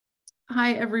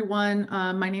Hi, everyone.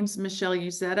 My name is Michelle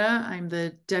Uzetta. I'm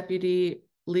the Deputy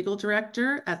Legal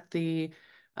Director at the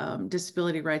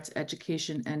Disability Rights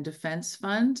Education and Defense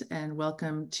Fund, and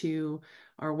welcome to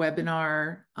our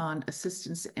webinar on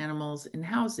assistance animals in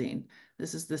housing.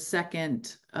 This is the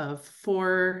second of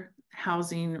 4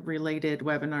 housing-related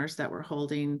webinars that we're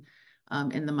holding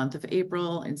in the month of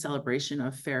April in celebration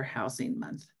of Fair Housing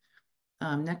Month.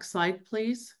 Next slide,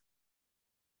 please.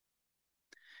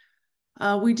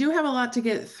 We do have a lot to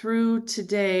get through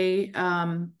today.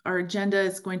 Our agenda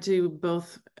is going to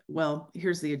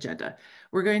here's the agenda.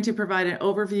 We're going to provide an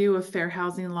overview of fair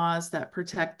housing laws that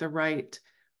protect the right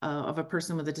of a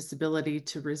person with a disability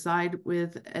to reside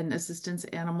with an assistance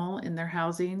animal in their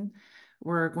housing.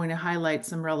 We're going to highlight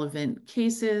some relevant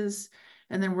cases,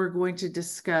 and then we're going to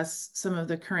discuss some of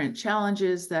the current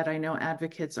challenges that I know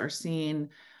advocates are seeing,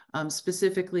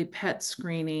 specifically pet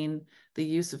screening, the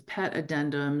use of pet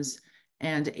addendums,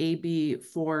 and AB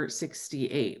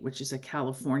 468, which is a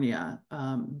California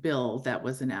bill that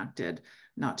was enacted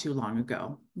not too long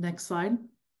ago. Next slide.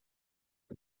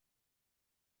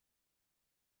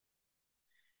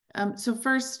 So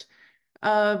first,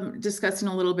 discussing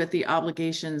a little bit the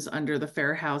obligations under the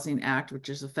Fair Housing Act, which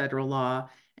is a federal law,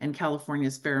 and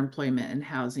California's Fair Employment and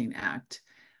Housing Act.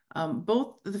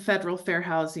 Both the Federal Fair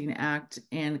Housing Act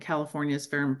and California's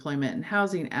Fair Employment and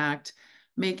Housing Act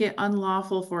make it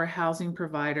unlawful for a housing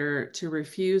provider to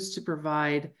refuse to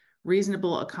provide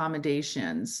reasonable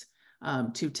accommodations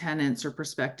to tenants or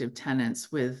prospective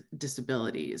tenants with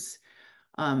disabilities.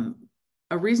 A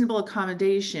reasonable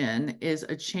accommodation is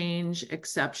a change,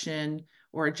 exception,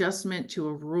 or adjustment to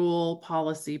a rule,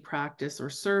 policy, practice, or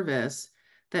service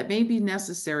that may be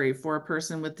necessary for a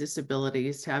person with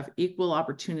disabilities to have equal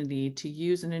opportunity to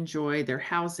use and enjoy their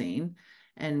housing.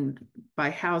 And by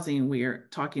housing, we are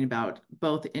talking about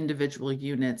both individual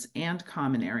units and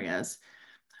common areas,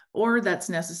 or that's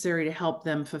necessary to help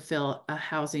them fulfill a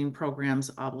housing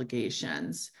program's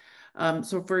obligations.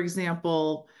 So for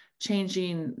example,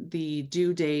 changing the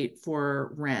due date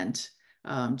for rent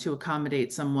to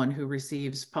accommodate someone who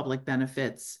receives public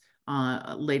benefits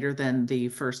later than the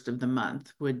first of the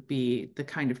month would be the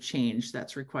kind of change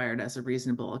that's required as a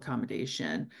reasonable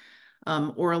accommodation.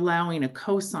 Or allowing a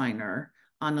co-signer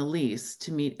on a lease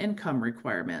to meet income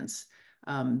requirements.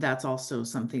 That's also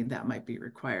something that might be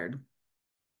required.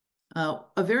 A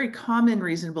very common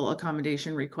reasonable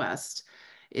accommodation request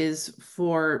is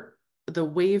for the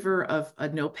waiver of a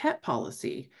no pet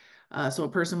policy. So a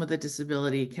person with a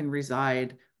disability can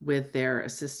reside with their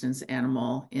assistance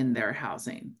animal in their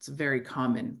housing. It's a very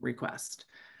common request.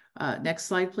 Next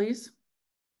slide, please.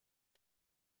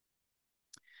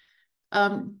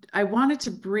 I wanted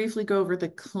to briefly go over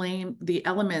the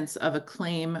elements of a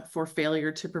claim for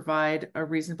failure to provide a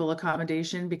reasonable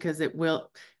accommodation, because it will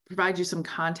provide you some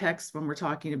context when we're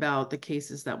talking about the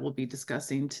cases that we'll be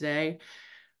discussing today.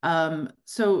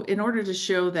 So in order to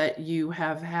show that you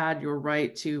have had your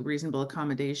right to reasonable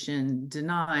accommodation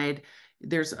denied,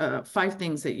 there's 5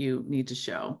 things that you need to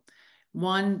show.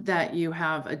 1, that you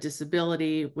have a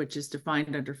disability, which is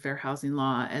defined under fair housing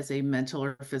law as a mental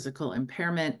or physical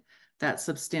impairment that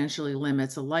substantially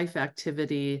limits a life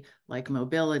activity like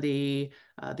mobility,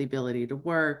 the ability to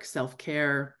work,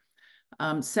 self-care.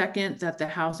 Second, that the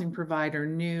housing provider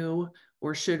knew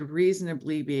or should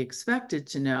reasonably be expected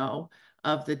to know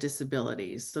of the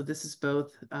disabilities. So this is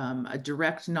both a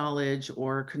direct knowledge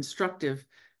or constructive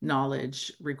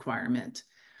knowledge requirement.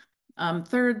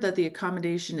 Third, that the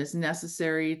accommodation is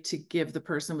necessary to give the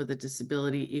person with a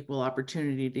disability equal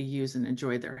opportunity to use and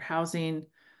enjoy their housing.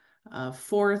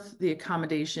 Fourth, the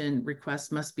accommodation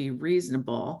request must be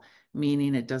reasonable,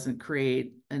 meaning it doesn't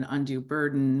create an undue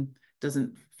burden,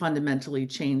 doesn't fundamentally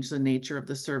change the nature of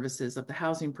the services of the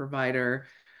housing provider,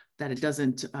 that it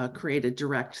doesn't create a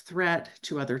direct threat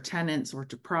to other tenants or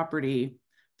to property,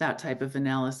 that type of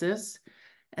analysis.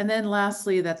 And then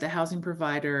lastly, that the housing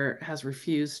provider has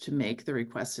refused to make the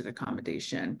requested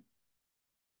accommodation.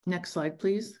 Next slide,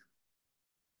 please.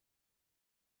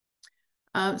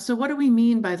 So what do we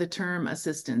mean by the term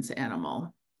assistance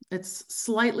animal? It's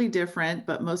slightly different,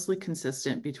 but mostly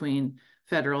consistent between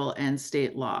federal and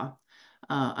state law.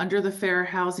 Under the Fair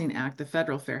Housing Act, the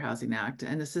Federal Fair Housing Act,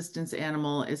 an assistance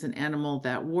animal is an animal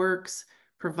that works,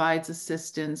 provides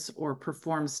assistance, or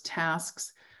performs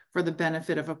tasks for the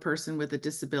benefit of a person with a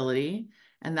disability,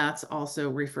 and that's also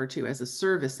referred to as a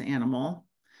service animal.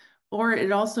 Or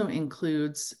it also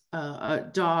includes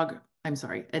an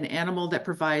animal that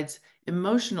provides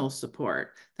emotional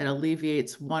support that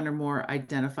alleviates one or more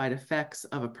identified effects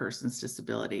of a person's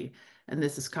disability. and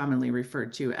this is commonly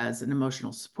referred to as an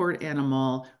emotional support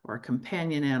animal or a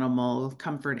companion animal,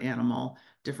 comfort animal,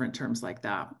 different terms like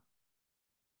that.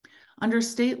 Under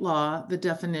state law, the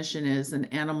definition is an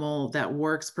animal that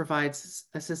works, provides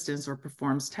assistance, or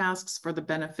performs tasks for the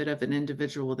benefit of an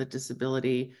individual with a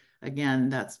disability. Again,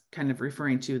 that's kind of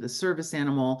referring to the service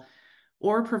animal,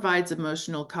 or provides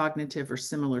emotional, cognitive, or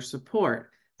similar support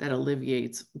that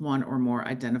alleviates one or more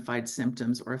identified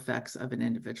symptoms or effects of an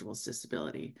individual's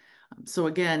disability. So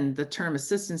again, the term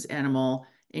assistance animal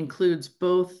includes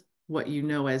both what you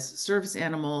know as service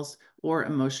animals or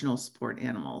emotional support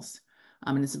animals.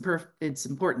 And it's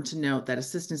important to note that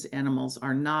assistance animals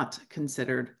are not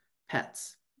considered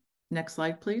pets. Next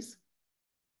slide, please.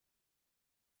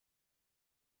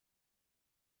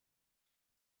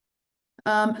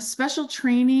 Special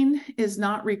training is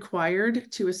not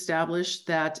required to establish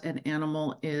that an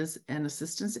animal is an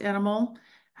assistance animal.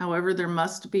 However, there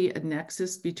must be a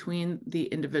nexus between the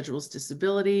individual's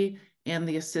disability and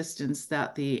the assistance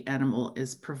that the animal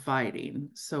is providing.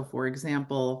 So, for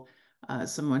example,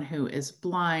 someone who is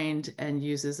blind and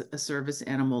uses a service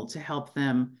animal to help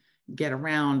them get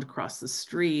around, cross the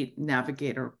street,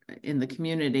 navigate in the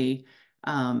community,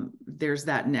 there's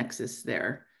that nexus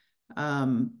there.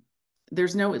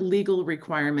 There's no legal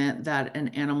requirement that an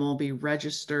animal be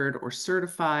registered or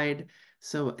certified.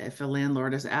 So if a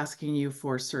landlord is asking you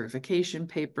for certification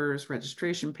papers,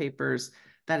 registration papers,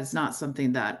 that is not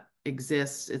something that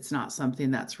exists. It's not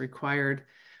something that's required.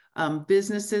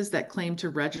 Businesses that claim to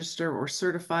register or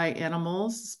certify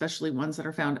animals, especially ones that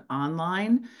are found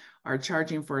online, are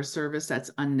charging for a service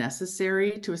that's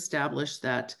unnecessary to establish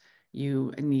that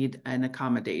you need an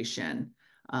accommodation.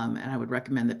 And I would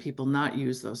recommend that people not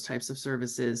use those types of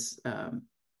services.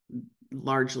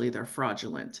 Largely, they're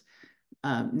fraudulent.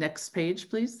 Next page,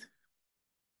 please.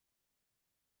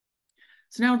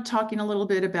 So now talking a little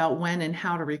bit about when and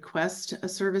how to request a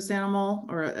service animal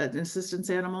or an assistance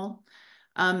animal.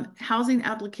 Housing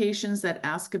applications that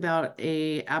ask about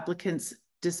a applicant's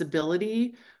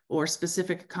disability or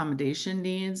specific accommodation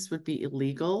needs would be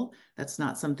illegal. That's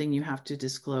not something you have to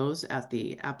disclose at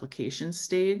the application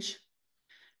stage.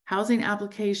 Housing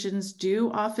applications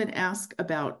do often ask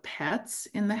about pets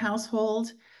in the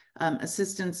household.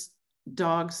 Assistance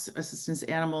dogs, assistance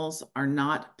animals are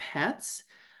not pets.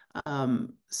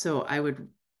 So I would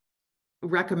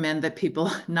recommend that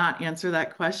people not answer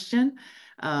that question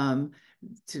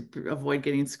to avoid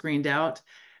getting screened out.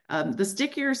 The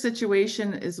stickier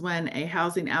situation is when a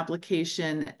housing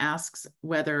application asks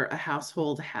whether a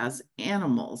household has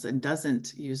animals and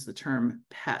doesn't use the term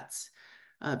pets.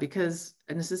 Because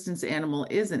an assistance animal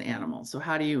is an animal. So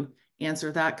how do you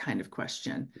answer that kind of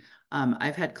question?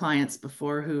 I've had clients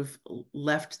before who've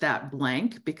left that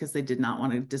blank because they did not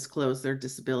want to disclose their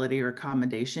disability or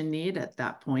accommodation need at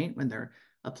that point when they're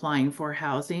applying for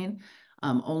housing,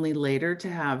 only later to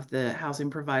have the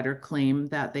housing provider claim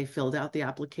that they filled out the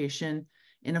application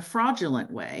in a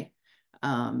fraudulent way.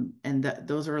 And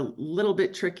those are a little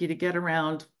bit tricky to get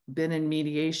around. Been in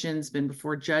mediations, been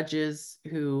before judges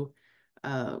who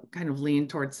kind of lean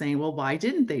towards saying, well, why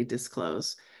didn't they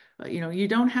disclose? You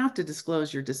don't have to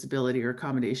disclose your disability or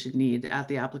accommodation need at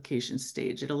the application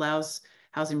stage. It allows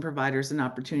housing providers an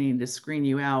opportunity to screen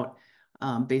you out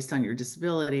based on your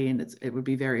disability, and it would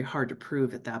be very hard to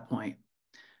prove at that point.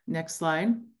 Next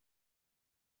slide.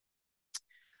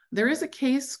 There is a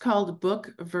case called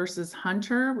Book versus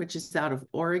Hunter, which is out of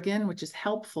Oregon, which is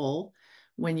helpful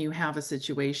when you have a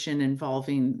situation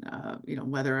involving,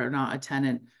 whether or not a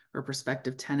tenant or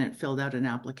prospective tenant filled out an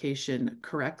application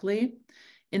correctly.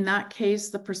 In that case,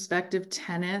 the prospective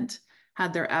tenant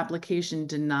had their application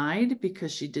denied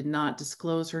because she did not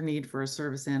disclose her need for a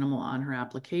service animal on her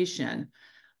application.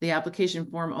 The application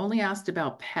form only asked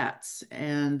about pets,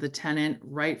 and the tenant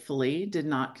rightfully did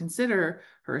not consider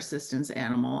her assistance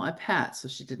animal a pet, so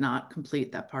she did not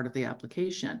complete that part of the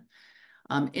application.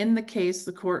 In the case,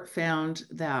 the court found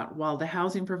that while the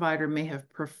housing provider may have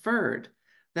preferred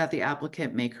that the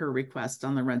applicant make her request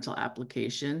on the rental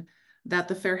application, that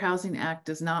the Fair Housing Act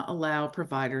does not allow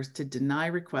providers to deny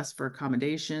requests for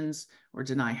accommodations or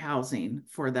deny housing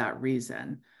for that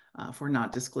reason, for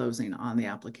not disclosing on the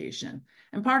application.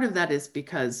 And part of that is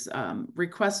because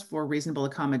requests for reasonable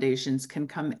accommodations can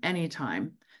come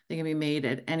anytime. They can be made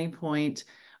at any point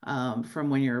from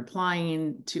when you're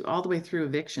applying to all the way through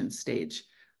eviction stage.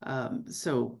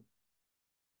 So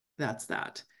that's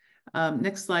that.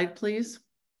 Next slide, please.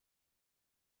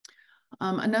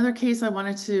 Another case I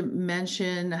wanted to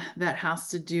mention that has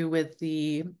to do with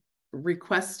the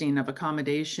requesting of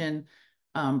accommodation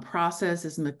process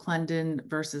is McClendon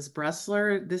versus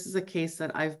Bressler. This is a case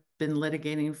that I've been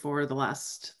litigating for the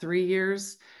last 3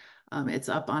 years. It's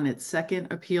up on its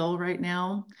second appeal right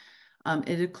now.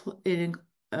 It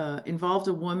involved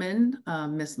a woman,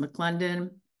 Miss McClendon,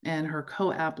 and her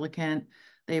co-applicant.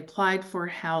 They applied for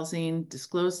housing,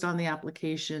 disclosed on the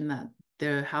application that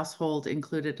the household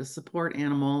included a support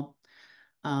animal.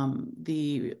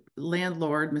 The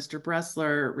landlord, Mr.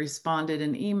 Bressler, responded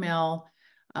in email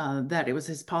that it was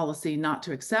his policy not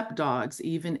to accept dogs,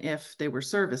 even if they were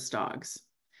service dogs.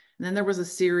 And then there was a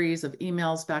series of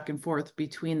emails back and forth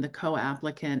between the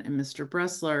co-applicant and Mr.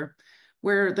 Bressler,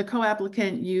 where the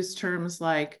co-applicant used terms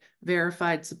like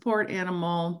verified support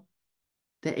animal,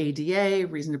 the ADA,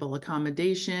 reasonable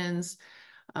accommodations,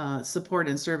 support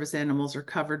and service animals are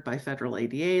covered by federal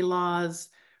ADA laws,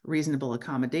 reasonable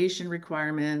accommodation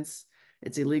requirements.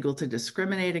 It's illegal to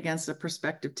discriminate against a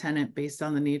prospective tenant based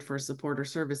on the need for a support or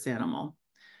service animal.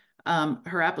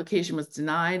 Her application was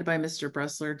denied by Mr.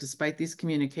 Bressler despite these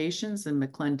communications, and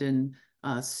McClendon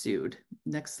sued.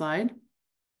 Next slide.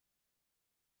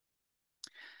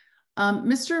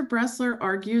 Mr. Bressler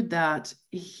argued that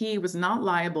he was not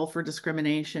liable for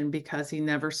discrimination because he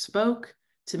never spoke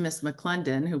to Miss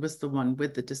McClendon, who was the one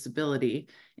with the disability,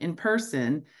 in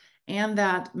person, and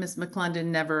that Miss McClendon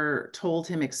never told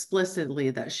him explicitly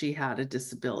that she had a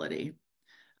disability.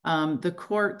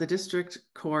 The district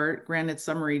court granted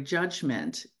summary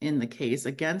judgment in the case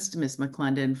against Miss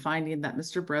McClendon, finding that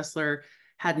Mr. Bressler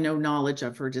had no knowledge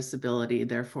of her disability,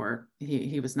 therefore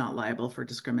he was not liable for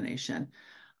discrimination.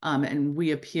 And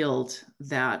we appealed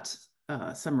that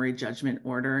summary judgment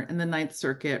order, and the Ninth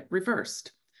Circuit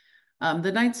reversed.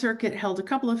 The Ninth Circuit held a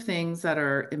couple of things that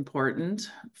are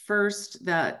important. First,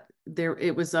 that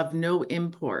it was of no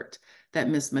import that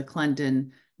Miss McClendon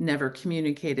never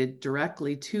communicated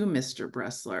directly to Mr.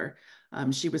 Bressler.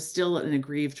 She was still an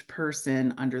aggrieved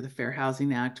person under the Fair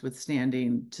Housing Act with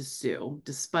standing to sue,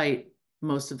 despite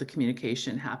most of the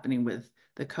communication happening with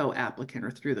the co-applicant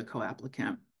or through the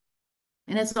co-applicant.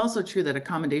 And it's also true that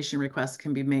accommodation requests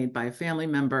can be made by a family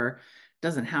member,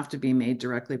 doesn't have to be made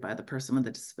directly by the person with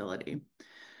a disability.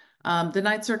 The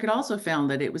Ninth Circuit also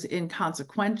found that it was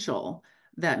inconsequential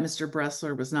that Mr.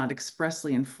 Bressler was not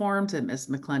expressly informed that Ms.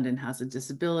 McClendon has a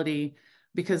disability,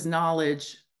 because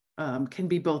knowledge can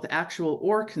be both actual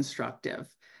or constructive.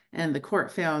 And the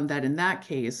court found that in that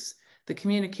case, the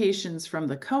communications from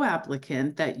the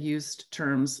co-applicant that used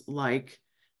terms like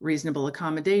reasonable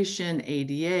accommodation,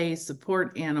 ADA,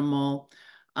 support animal,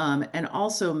 and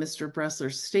also Mr.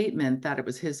 Bressler's statement that it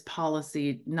was his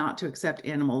policy not to accept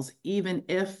animals, even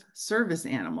if service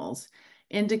animals,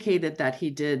 indicated that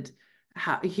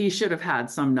he should have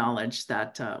had some knowledge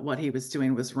that what he was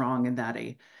doing was wrong, and that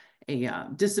a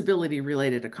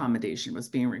disability-related accommodation was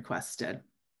being requested.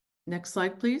 Next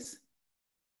slide, please.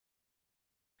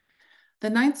 The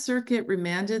Ninth Circuit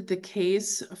remanded the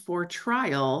case for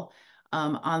trial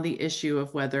on the issue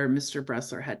of whether Mr.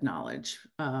 Bressler had knowledge.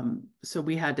 So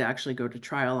we had to actually go to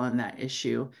trial on that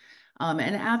issue. And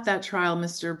at that trial,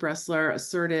 Mr. Bressler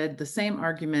asserted the same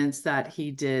arguments that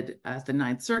he did at the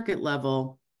Ninth Circuit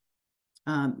level.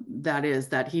 That is,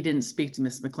 that he didn't speak to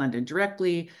Ms. McClendon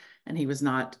directly, and he was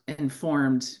not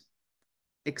informed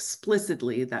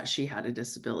explicitly that she had a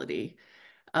disability.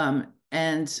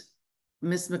 And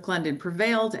Ms. McClendon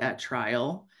prevailed at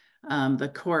trial.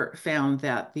 The court found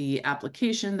that the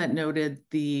application that noted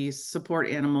the support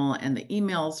animal and the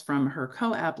emails from her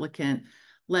co-applicant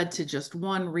led to just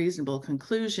one reasonable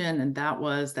conclusion, and that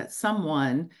was that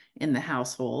someone in the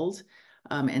household,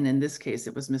 and in this case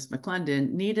it was Ms.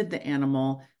 McClendon, needed the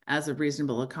animal as a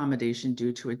reasonable accommodation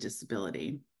due to a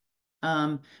disability.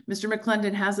 Mr.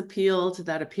 McClendon has appealed.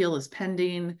 That appeal is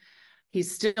pending. He's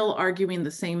still arguing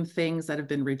the same things that have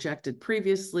been rejected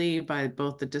previously by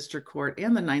both the district court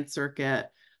and the Ninth Circuit,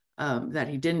 that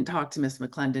he didn't talk to Ms.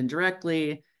 McClendon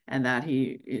directly, and that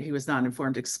he was not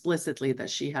informed explicitly that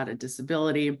she had a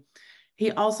disability.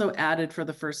 He also added for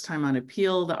the first time on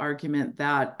appeal the argument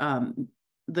that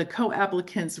the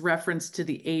co-applicant's reference to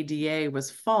the ADA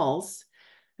was false,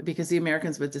 because the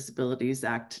Americans with Disabilities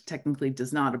Act technically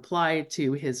does not apply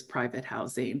to his private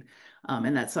housing,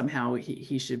 and that somehow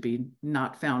he should be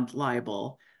not found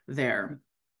liable there.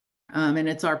 And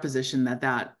it's our position that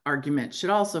that argument should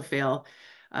also fail.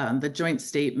 The joint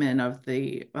statement of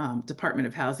the Department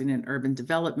of Housing and Urban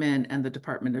Development and the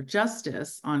Department of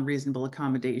Justice on reasonable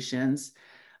accommodations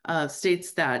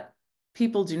states that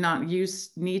people do not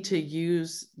need to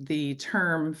use the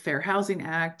term Fair Housing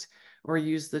Act or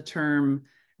use the term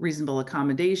reasonable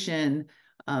accommodation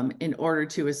in order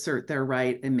to assert their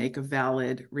right and make a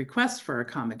valid request for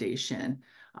accommodation.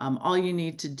 All you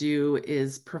need to do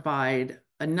is provide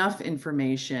enough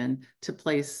information to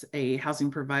place a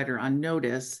housing provider on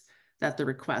notice that the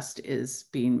request is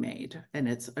being made, and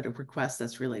it's a request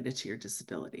that's related to your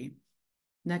disability.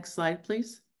 Next slide,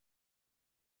 please.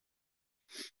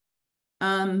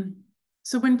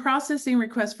 So when processing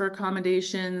requests for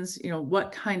accommodations,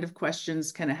 what kind of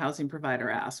questions can a housing provider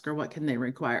ask, or what can they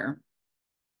require?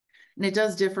 And it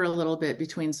does differ a little bit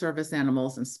between service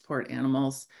animals and support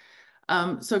animals.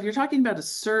 So if you're talking about a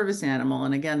service animal,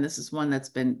 and again, this is one that's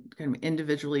been kind of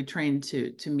individually trained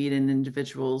to meet an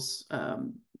individual's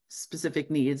specific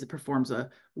needs, it performs a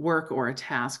work or a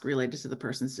task related to the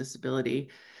person's disability.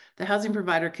 The housing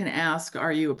provider can ask,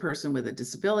 are you a person with a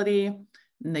disability?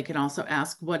 And they can also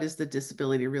ask, what is the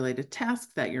disability related task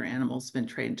that your animal's been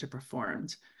trained to perform?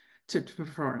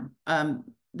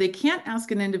 They can't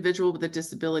ask an individual with a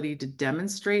disability to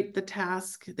demonstrate the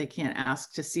task. They can't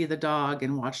ask to see the dog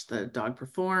and watch the dog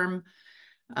perform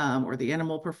or the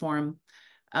animal perform.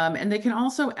 And they can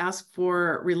also ask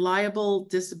for reliable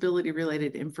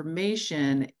disability-related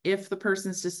information if the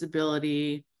person's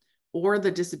disability or the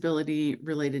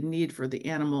disability-related need for the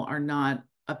animal are not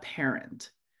apparent.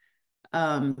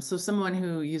 So someone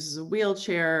who uses a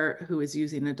wheelchair, who is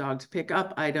using a dog to pick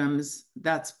up items,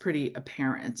 that's pretty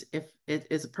apparent. If it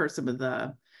is a person with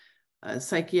a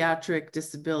psychiatric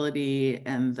disability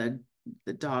and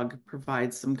the dog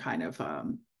provides some kind of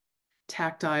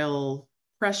tactile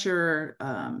pressure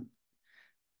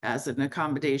as an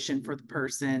accommodation for the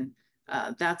person,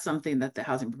 that's something that the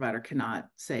housing provider cannot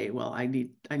say, well, I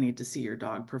need to see your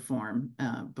dog perform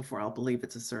before I'll believe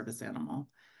it's a service animal.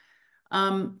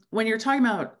 When you're talking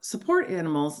about support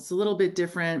animals, it's a little bit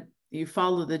different. You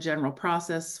follow the general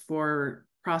process for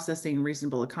processing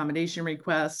reasonable accommodation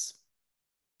requests.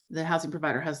 The housing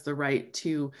provider has the right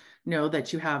to know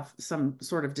that you have some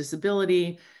sort of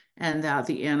disability and that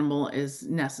the animal is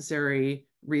necessary,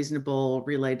 reasonable,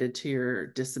 related to your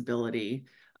disability.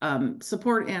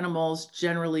 Support animals,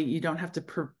 generally, you don't have to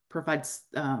provide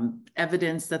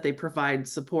evidence that they provide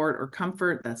support or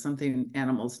comfort. That's something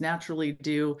animals naturally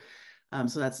do.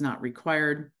 So that's not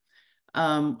required.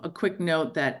 A quick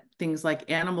note that things like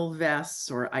animal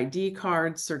vests or ID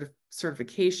cards,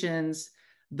 certifications,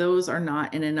 those are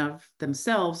not in and of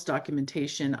themselves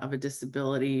documentation of a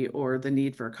disability or the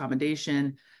need for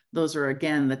accommodation. Those are,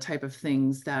 again, the type of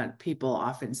things that people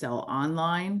often sell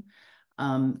online.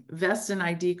 Vests and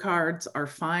ID cards are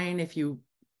fine if you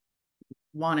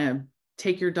want to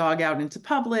take your dog out into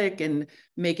public and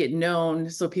make it known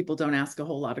so people don't ask a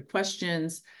whole lot of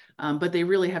questions. But they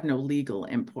really have no legal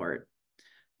import.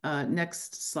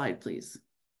 Next slide, please.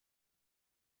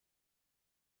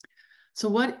 So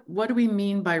what do we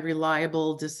mean by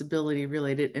reliable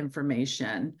disability-related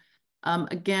information?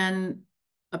 Again,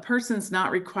 a person's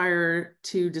not required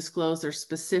to disclose their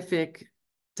specific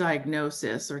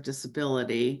diagnosis or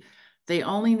disability. They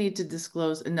only need to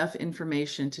disclose enough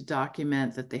information to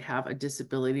document that they have a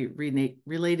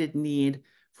disability-related need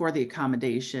for the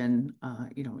accommodation,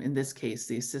 in this case,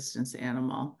 the assistance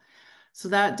animal. So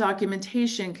that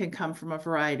documentation can come from a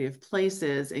variety of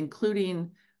places,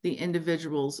 including the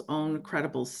individual's own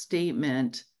credible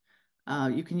statement.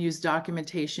 You can use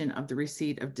documentation of the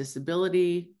receipt of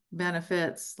disability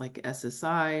benefits like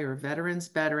SSI or veterans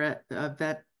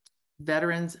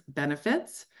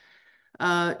benefits.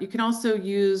 You can also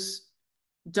use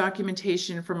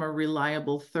documentation from a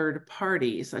reliable third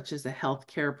party, such as a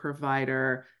healthcare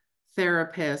provider,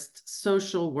 therapist,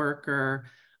 social worker,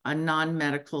 a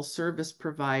non-medical service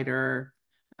provider,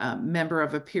 member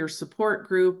of a peer support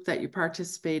group that you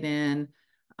participate in,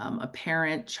 a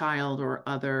parent, child, or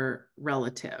other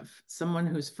relative, someone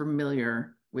who's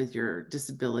familiar with your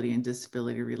disability and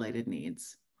disability-related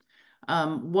needs.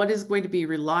 What is going to be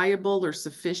reliable or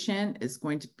sufficient is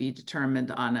going to be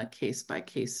determined on a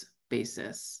case-by-case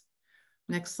basis.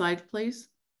 Next slide, please.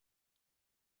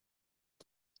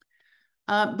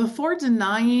 Before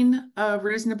denying a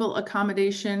reasonable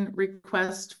accommodation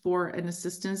request for an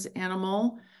assistance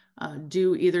animal,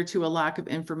 due either to a lack of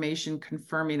information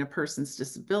confirming a person's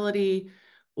disability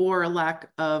or a lack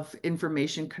of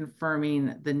information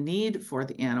confirming the need for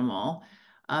the animal,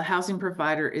 a housing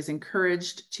provider is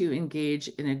encouraged to engage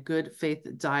in a good faith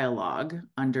dialogue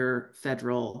under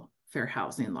federal fair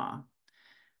housing law.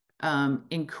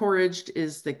 Encouraged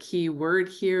is the key word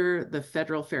here. The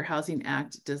Federal Fair Housing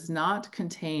Act does not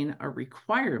contain a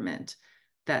requirement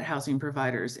that housing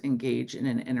providers engage in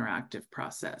an interactive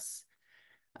process.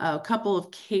 A couple of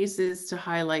cases to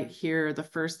highlight here. The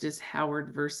first is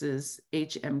Howard versus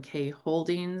HMK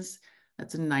Holdings.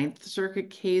 That's a Ninth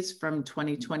Circuit case from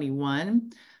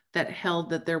 2021 that held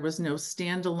that there was no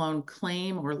standalone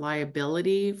claim or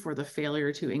liability for the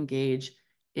failure to engage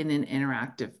in an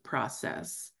interactive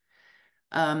process.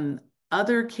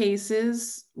 Other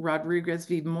cases, Rodriguez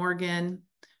v. Morgan,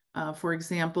 for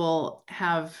example,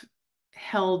 have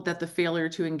held that the failure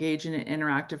to engage in an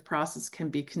interactive process can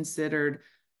be considered,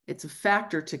 it's a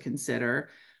factor to consider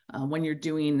when you're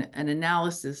doing an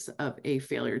analysis of a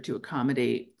failure to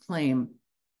accommodate claim.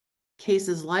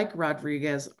 Cases like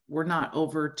Rodriguez were not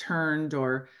overturned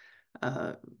or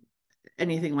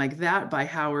anything like that by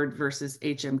Howard versus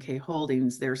HMK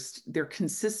Holdings. They're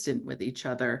consistent with each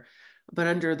other. But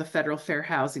under the Federal Fair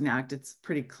Housing Act, it's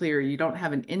pretty clear you don't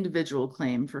have an individual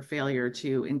claim for failure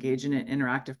to engage in an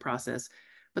interactive process,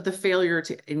 but the failure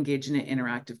to engage in an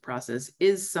interactive process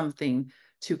is something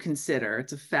to consider.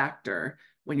 It's a factor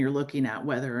when you're looking at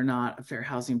whether or not a fair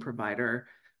housing provider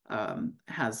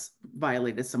has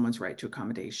violated someone's right to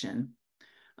accommodation.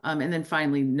 And then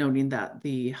finally, noting that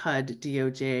the HUD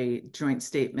DOJ joint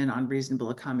statement on reasonable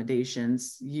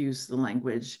accommodations use the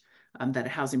language that a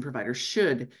housing provider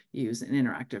should use an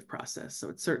interactive process. So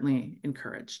it's certainly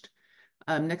encouraged.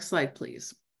 Next slide,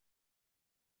 please.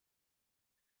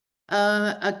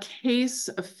 A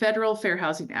Federal Fair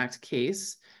Housing Act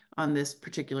case on this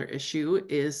particular issue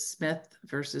is Smith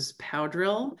versus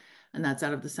Powdrill, and that's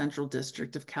out of the Central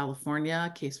District of California,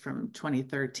 a case from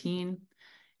 2013.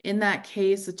 In that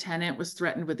case, a tenant was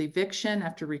threatened with eviction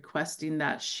after requesting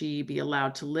that she be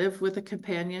allowed to live with a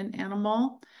companion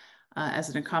animal as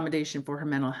an accommodation for her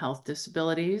mental health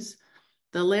disabilities.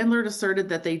 The landlord asserted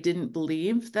that they didn't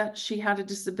believe that she had a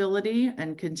disability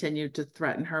and continued to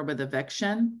threaten her with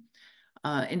eviction.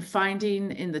 In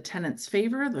finding in the tenant's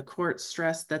favor, the court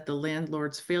stressed that the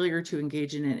landlord's failure to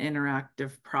engage in an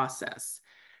interactive process,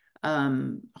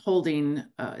 holding,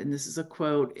 and this is a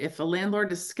quote, if a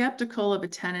landlord is skeptical of a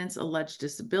tenant's alleged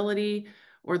disability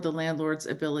or the landlord's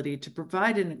ability to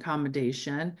provide an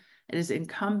accommodation, it is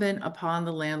incumbent upon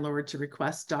the landlord to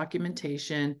request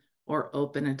documentation or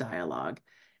open a dialogue.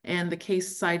 And the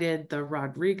case cited the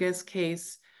Rodriguez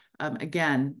case,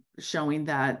 again, showing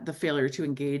that the failure to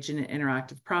engage in an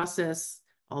interactive process,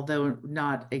 although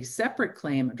not a separate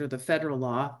claim under the federal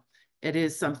law, it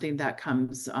is something that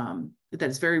comes, that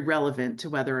is very relevant to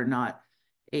whether or not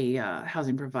a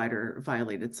housing provider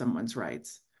violated someone's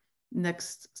rights.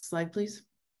 Next slide, please.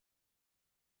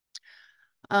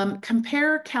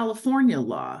 Compare California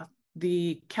law.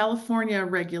 The California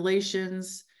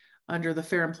regulations under the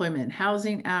Fair Employment and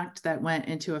Housing Act that went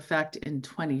into effect in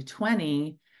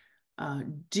 2020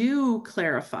 do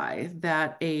clarify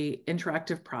that an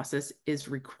interactive process is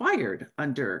required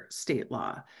under state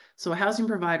law. So a housing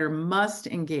provider must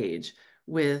engage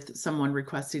with someone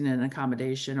requesting an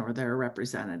accommodation or their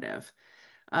representative.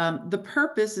 The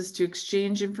purpose is to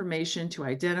exchange information to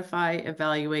identify,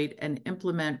 evaluate, and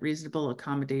implement reasonable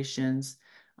accommodations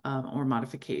or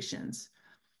modifications.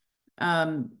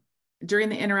 During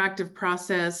the interactive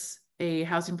process, a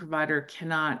housing provider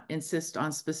cannot insist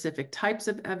on specific types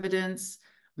of evidence.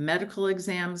 Medical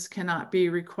exams cannot be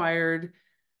required.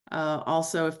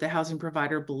 Also, if the housing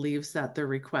provider believes that the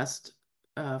request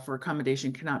for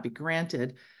accommodation cannot be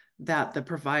granted, that the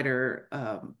provider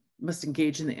must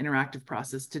engage in the interactive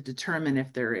process to determine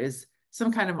if there is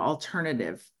some kind of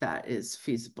alternative that is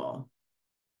feasible.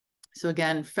 So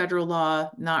again, federal law,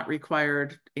 not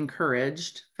required,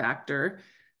 encouraged factor.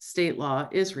 State law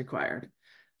is required.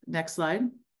 Next slide.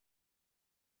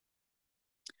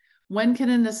 When can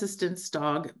an assistance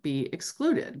dog be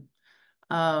excluded?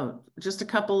 Just a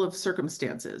couple of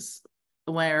circumstances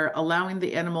where allowing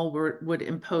the animal would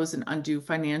impose an undue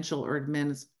financial or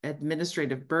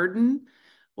administrative burden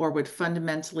or would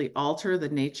fundamentally alter the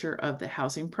nature of the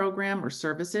housing program or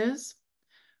services,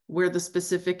 where the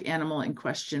specific animal in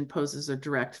question poses a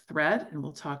direct threat, and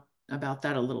we'll talk about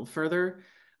that a little further,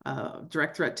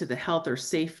 direct threat to the health or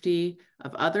safety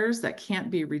of others that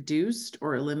can't be reduced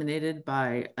or eliminated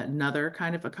by another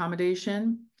kind of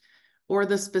accommodation, or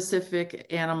the specific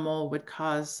animal would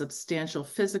cause substantial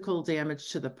physical damage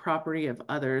to the property of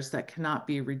others that cannot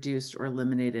be reduced or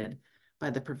eliminated by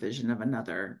the provision of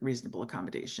another reasonable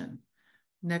accommodation.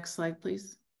 Next slide,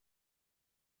 please.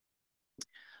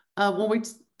 When we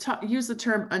use the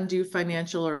term undue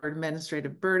financial or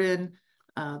administrative burden,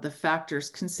 the factors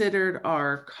considered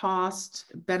are cost,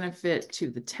 benefit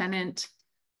to the tenant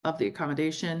of the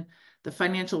accommodation, the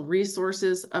financial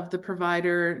resources of the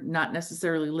provider, not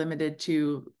necessarily limited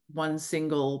to one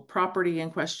single property in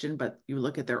question, but you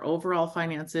look at their overall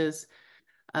finances,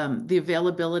 the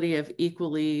availability of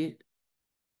equally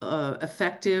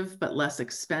effective but less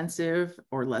expensive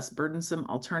or less burdensome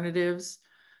alternatives.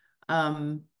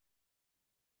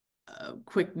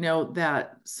 Quick note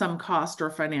that some cost or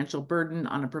financial burden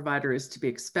on a provider is to be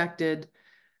expected.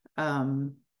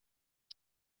 And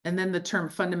then the term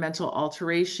fundamental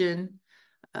alteration,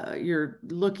 you're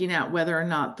looking at whether or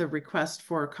not the request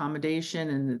for accommodation,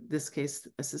 in this case,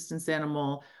 assistance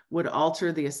animal, would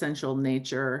alter the essential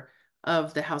nature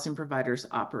of the housing provider's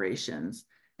operations.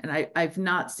 And I've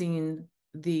not seen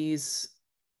these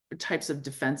types of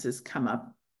defenses come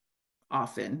up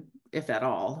often, if at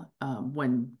all,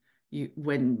 when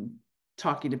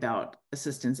talking about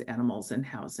assistance animals in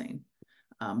housing.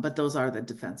 But those are the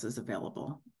defenses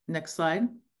available. Next slide.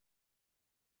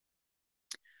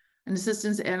 An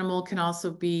assistance animal can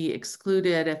also be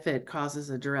excluded if it causes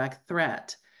a direct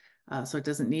threat. So it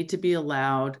doesn't need to be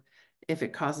allowed if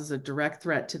it causes a direct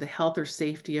threat to the health or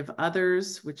safety of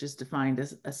others, which is defined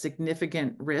as a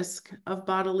significant risk of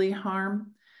bodily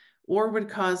harm, or would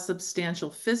cause substantial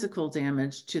physical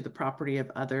damage to the property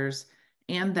of others,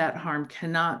 and that harm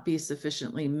cannot be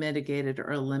sufficiently mitigated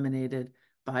or eliminated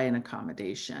by an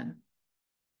accommodation.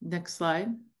 Next slide.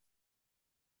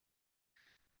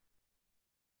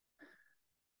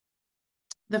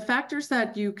 The factors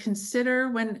that you consider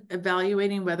when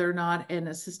evaluating whether or not an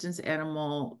assistance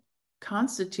animal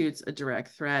constitutes a direct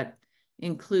threat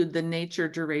include the nature,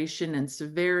 duration, and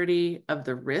severity of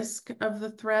the risk of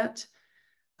the threat,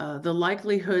 the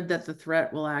likelihood that the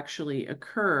threat will actually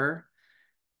occur,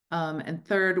 and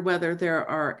third, whether there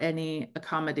are any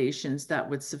accommodations that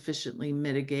would sufficiently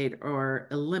mitigate or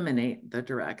eliminate the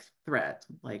direct threat,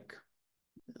 like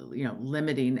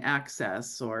limiting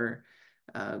access or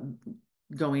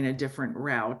going a different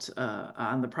route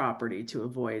on the property to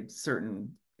avoid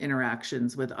certain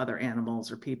interactions with other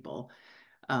animals or people.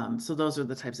 So those are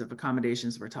the types of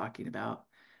accommodations we're talking about.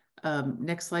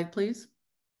 Next slide, please.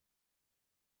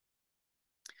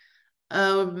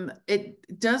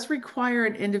 It does require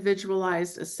an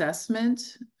individualized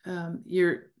assessment.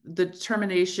 The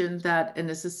determination that an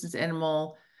assistance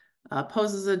animal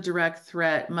poses a direct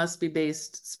threat must be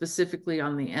based specifically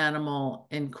on the animal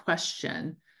in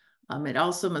question. It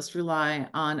also must rely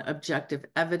on objective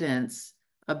evidence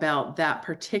about that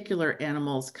particular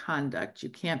animal's conduct. You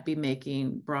can't be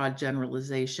making broad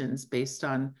generalizations based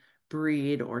on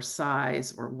breed or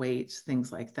size or weight,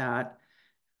 things like that,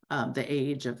 the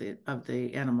age of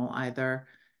the animal either.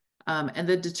 And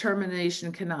the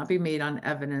determination cannot be made on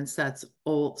evidence that's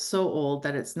so old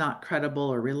that it's not credible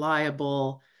or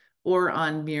reliable, or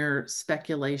on mere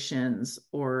speculations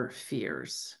or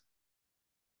fears.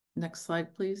 Next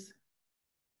slide, please.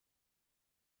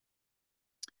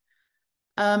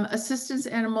 Assistance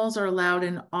animals are allowed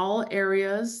in all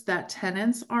areas that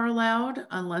tenants are allowed,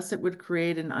 unless it would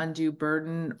create an undue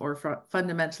burden or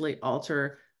fundamentally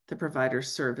alter the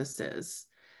provider's services.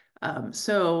 I've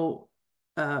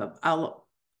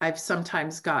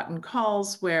sometimes gotten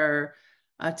calls where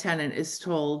a tenant is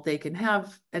told they can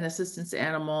have an assistance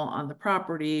animal on the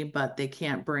property, but they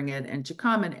can't bring it into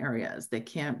common areas. They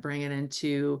can't bring it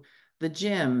into the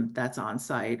gym that's on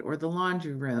site, or the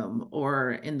laundry room,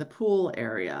 or in the pool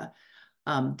area.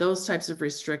 Those types of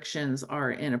restrictions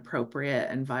are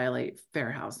inappropriate and violate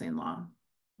fair housing law.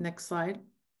 Next slide.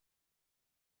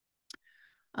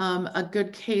 A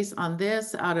good case on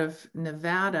this out of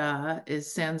Nevada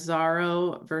is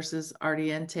Sanzaro versus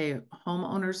Ardiente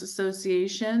Homeowners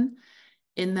Association.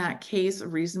 In that case, a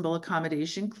reasonable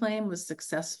accommodation claim was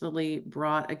successfully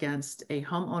brought against a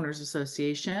homeowners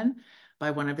association by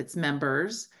one of its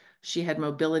members. She had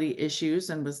mobility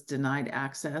issues and was denied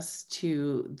access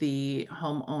to the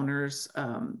homeowner's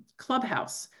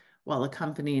clubhouse while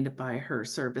accompanied by her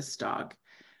service dog.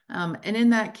 And in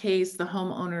that case, the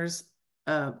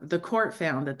court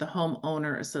found that the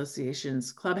homeowner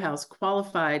association's clubhouse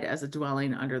qualified as a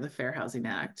dwelling under the Fair Housing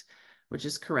Act, which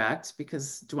is correct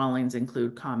because dwellings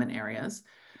include common areas.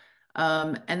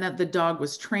 And that the dog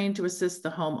was trained to assist the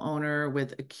homeowner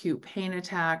with acute pain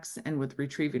attacks and with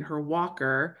retrieving her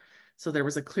walker. So there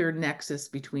was a clear nexus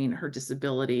between her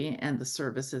disability and the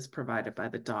services provided by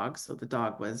the dog. So the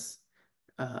dog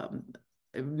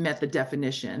met the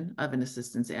definition of an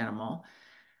assistance animal.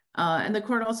 And the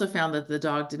court also found that the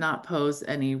dog did not pose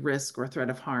any risk or threat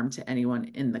of harm to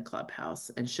anyone in the clubhouse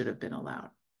and should have been allowed.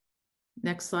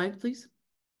 Next slide, please.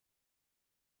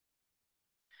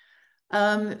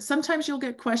 Sometimes you'll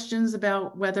get questions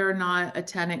about whether or not a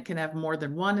tenant can have more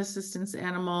than one assistance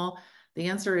animal. The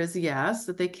answer is yes,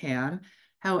 that they can.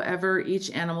 However,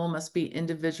 each animal must be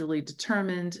individually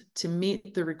determined to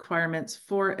meet the requirements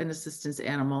for an assistance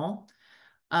animal.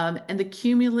 And the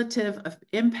cumulative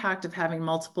impact of having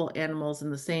multiple animals in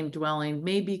the same dwelling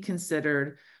may be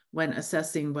considered when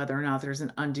assessing whether or not there's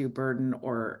an undue burden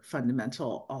or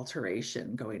fundamental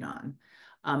alteration going on.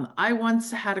 I once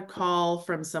had a call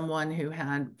from someone who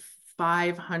had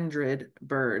 500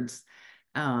 birds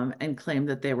and claimed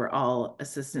that they were all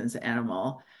assistance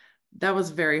animal. That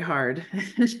was very hard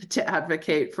to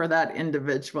advocate for that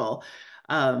individual,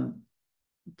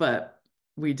 but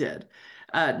we did.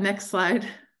 Next slide.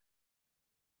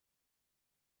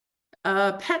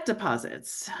 Pet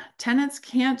deposits. Tenants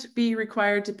can't be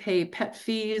required to pay pet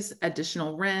fees,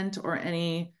 additional rent, or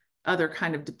any other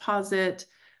kind of deposit.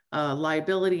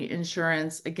 Liability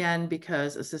insurance, again,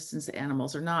 because assistance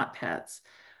animals are not pets.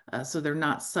 So they're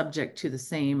not subject to the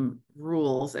same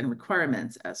rules and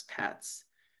requirements as pets.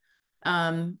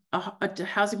 A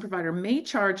housing provider may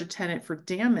charge a tenant for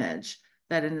damage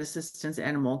that an assistance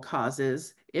animal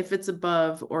causes if it's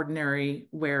above ordinary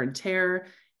wear and tear,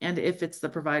 and if it's the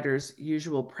provider's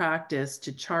usual practice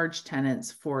to charge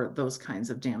tenants for those kinds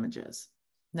of damages.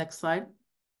 Next slide.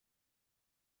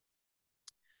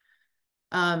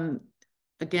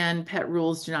 Again, pet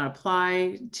rules do not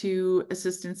apply to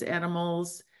assistance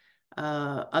animals.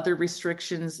 Other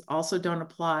restrictions also don't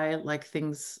apply, like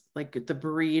things like the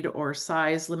breed or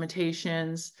size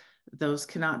limitations. Those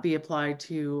cannot be applied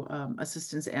to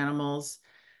assistance animals.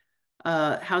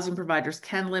 Housing providers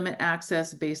can limit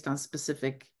access based on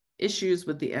specific issues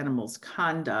with the animal's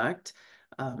conduct,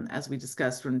 as we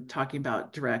discussed when talking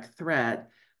about direct threat.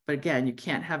 But again, you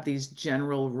can't have these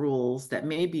general rules that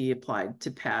may be applied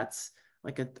to pets,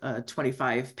 like a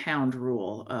 25-pound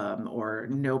rule or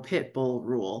no pit bull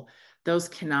rule. Those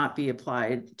cannot be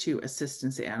applied to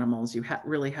assistance animals. You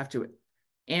really have to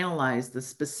analyze the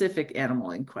specific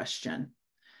animal in question.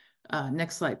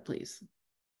 Next slide, please.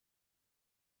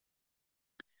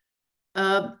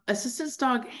 Assistance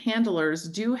dog handlers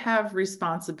do have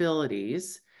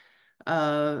responsibilities.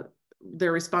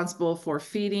 They're responsible for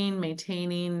feeding,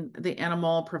 maintaining the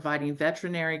animal, providing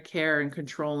veterinary care, and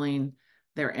controlling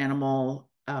their animal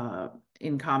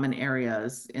in common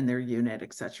areas in their unit,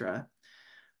 etc.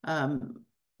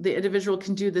 The individual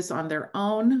can do this on their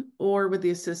own or with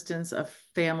the assistance of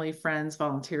family, friends,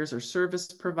 volunteers, or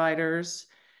service providers.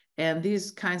 And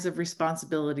these kinds of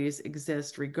responsibilities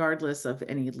exist regardless of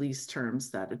any lease terms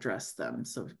that address them.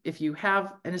 So if you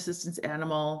have an assistance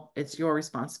animal, it's your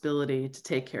responsibility to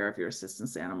take care of your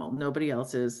assistance animal. Nobody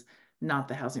else's, not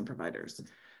the housing providers.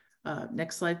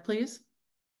 Next slide, please.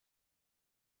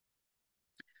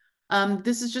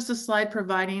 This is just a slide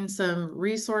providing some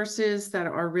resources that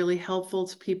are really helpful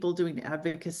to people doing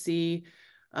advocacy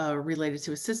related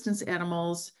to assistance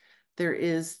animals. There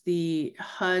is the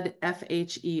HUD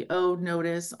FHEO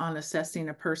notice on assessing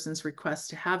a person's request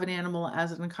to have an animal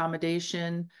as an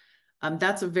accommodation.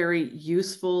 That's a very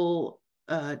useful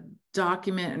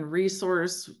document and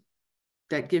resource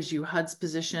that gives you HUD's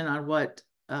position on what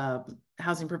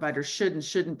housing providers should and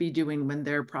shouldn't be doing when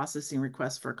they're processing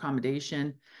requests for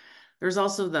accommodation. There's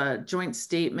also the joint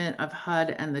statement of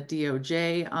HUD and the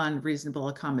DOJ on reasonable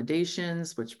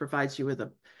accommodations, which provides you with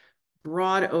a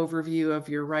broad overview of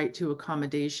your right to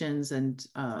accommodations and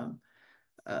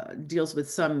deals with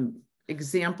some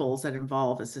examples that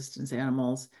involve assistance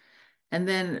animals. And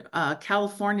then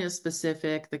California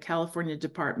specific, the California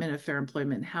Department of Fair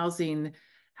Employment and Housing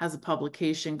has a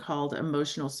publication called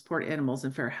Emotional Support Animals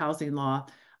and Fair Housing Law.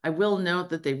 I will note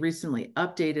that they recently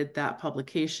updated that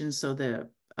publication, so the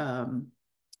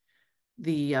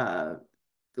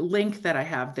link that I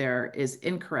have there is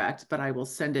incorrect, but I will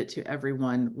send it to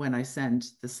everyone when I send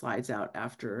the slides out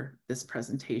after this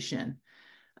presentation.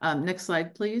 Next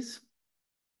slide, please.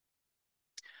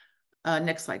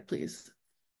 Next slide, please.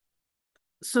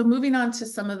 So moving on to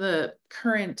some of the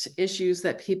current issues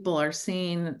that people are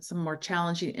seeing, some more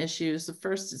challenging issues. The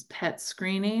first is pet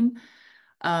screening.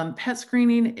 Pet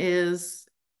screening is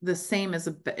the same as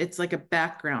it's like a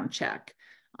background check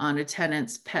on a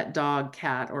tenant's pet dog,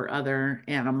 cat, or other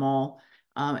animal.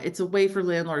 It's a way for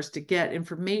landlords to get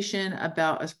information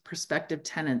about a prospective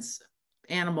tenant's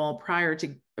animal prior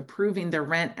to approving their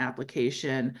rent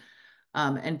application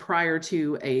and prior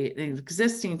to an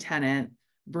existing tenant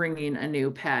bringing a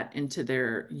new pet into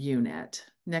their unit.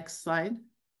 Next slide.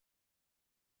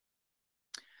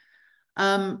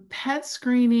 Pet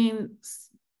screening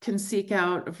can seek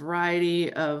out a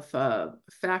variety of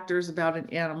factors about an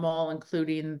animal,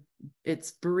 including its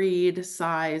breed,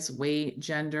 size, weight,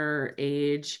 gender,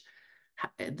 age.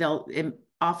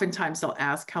 Oftentimes they'll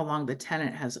ask how long the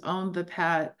tenant has owned the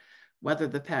pet, whether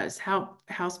the pet is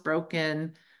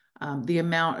housebroken, the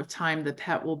amount of time the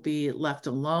pet will be left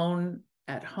alone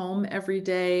at home every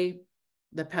day,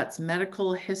 the pet's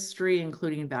medical history,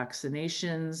 including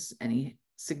vaccinations, any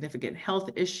significant health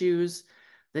issues,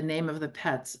 the name of the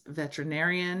pet's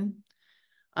veterinarian,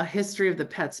 a history of the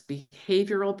pet's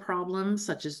behavioral problems,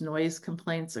 such as noise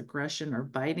complaints, aggression, or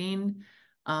biting,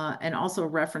 and also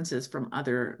references from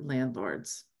other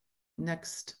landlords.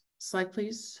 Next slide,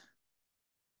 please.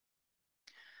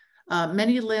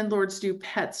 Many landlords do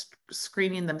pet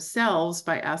screening themselves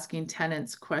by asking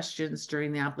tenants questions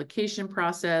during the application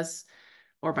process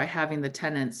or by having the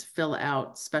tenants fill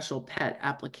out special pet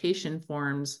application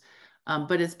forms.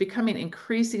 But it's becoming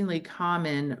increasingly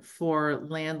common for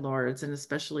landlords and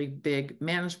especially big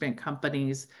management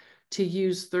companies to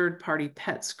use third-party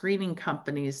pet screening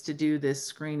companies to do this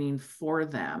screening for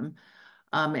them.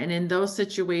 And in those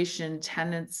situations,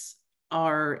 tenants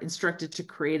are instructed to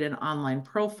create an online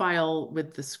profile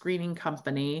with the screening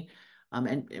company.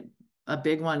 And a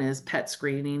big one is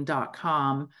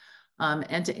petscreening.com.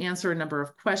 And to answer a number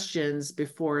of questions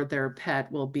before their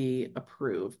pet will be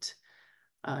approved.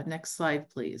 Next slide,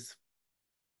 please.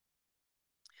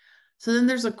 So then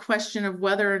there's a question of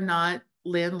whether or not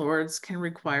landlords can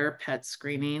require pet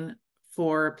screening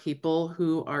for people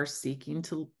who are seeking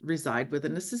to reside with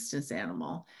an assistance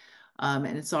animal.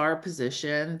 And it's our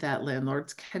position that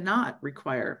landlords cannot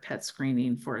require pet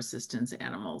screening for assistance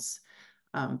animals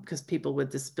because people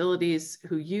with disabilities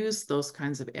who use those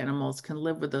kinds of animals can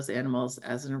live with those animals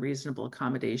as a reasonable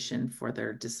accommodation for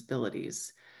their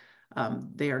disabilities.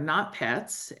 They are not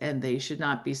pets and they should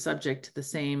not be subject to the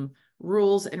same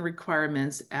rules and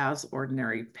requirements as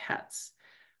ordinary pets.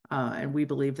 And we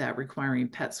believe that requiring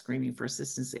pet screening for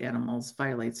assistance animals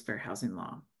violates fair housing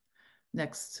law.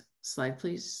 Next slide,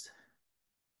 please.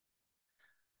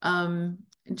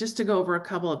 Just to go over a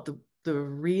couple of the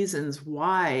reasons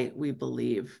why we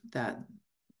believe that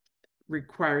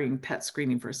requiring pet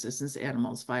screening for assistance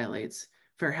animals violates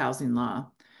fair housing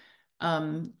law.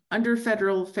 Under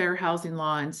federal fair housing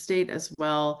law and state as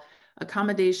well,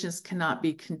 accommodations cannot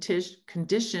be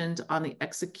conditioned on the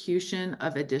execution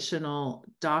of additional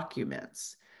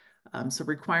documents. So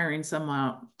requiring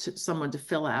someone to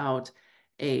fill out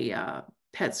a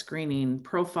pet screening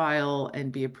profile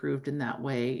and be approved in that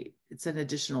way, it's an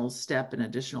additional step, an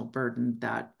additional burden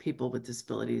that people with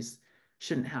disabilities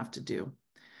shouldn't have to do.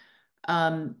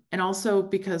 And also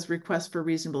because requests for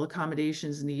reasonable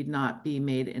accommodations need not be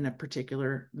made in a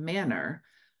particular manner.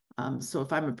 So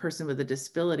if I'm a person with a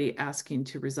disability asking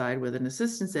to reside with an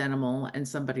assistance animal and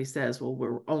somebody says, well,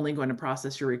 we're only going to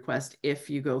process your request if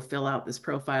you go fill out this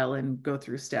profile and go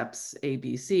through steps A,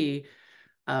 B, C,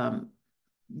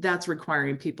 that's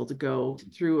requiring people to go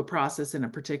through a process in a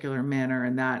particular manner.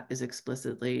 And that is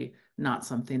explicitly not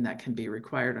something that can be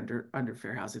required under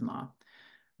fair housing law.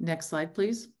 Next slide,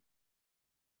 please.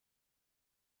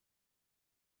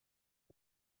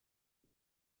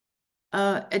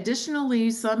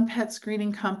 Additionally, some pet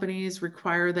screening companies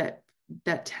require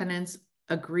that tenants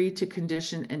agree to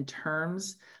condition and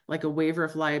terms like a waiver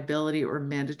of liability or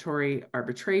mandatory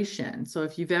arbitration. So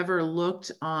if you've ever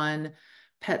looked on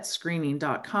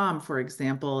petscreening.com, for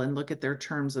example, and look at their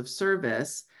terms of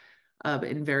service,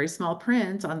 in very small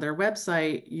print on their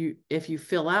website, if you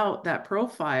fill out that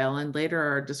profile and later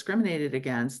are discriminated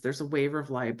against, there's a waiver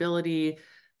of liability,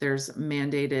 there's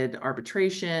mandated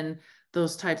arbitration.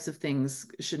 Those types of things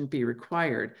shouldn't be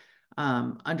required.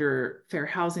 Under fair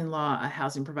housing law, a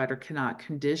housing provider cannot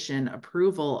condition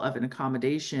approval of an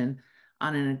accommodation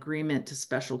on an agreement to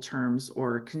special terms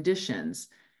or conditions,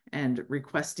 and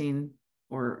requesting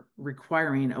or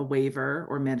requiring a waiver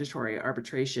or mandatory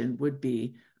arbitration would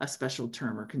be a special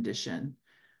term or condition.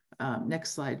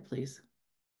 Next slide, please.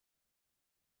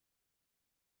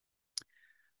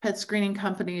 Pet screening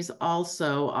companies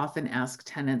also often ask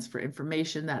tenants for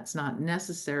information that's not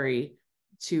necessary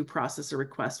to process a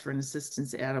request for an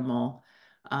assistance animal.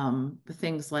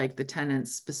 Things like the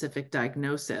tenant's specific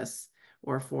diagnosis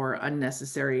or for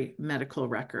unnecessary medical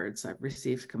records. I've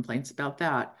received complaints about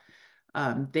that.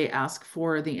 They ask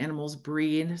for the animal's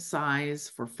breed, size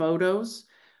for photos,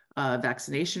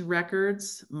 vaccination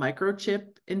records,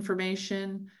 microchip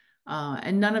information,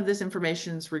 and none of this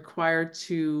information is required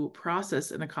to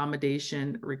process an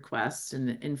accommodation request.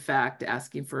 And in fact,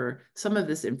 asking for some of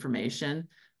this information,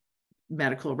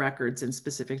 medical records and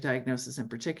specific diagnosis in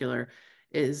particular,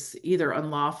 is either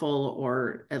unlawful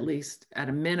or at least at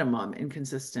a minimum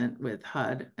inconsistent with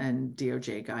HUD and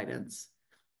DOJ guidance.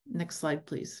 Next slide,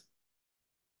 please.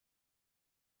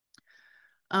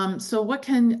 So what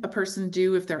can a person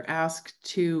do if they're asked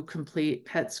to complete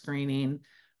pet screening?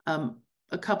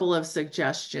 A couple of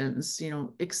suggestions,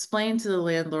 explain to the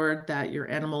landlord that your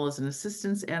animal is an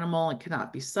assistance animal and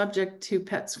cannot be subject to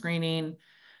pet screening.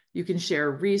 You can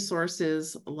share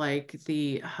resources like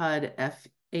the HUD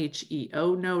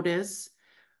FHEO notice,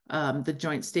 the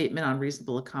Joint Statement on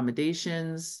Reasonable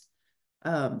Accommodations,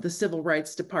 the Civil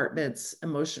Rights Department's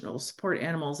Emotional Support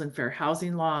Animals and Fair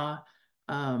Housing Law,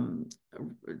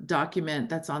 document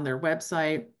that's on their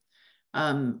website.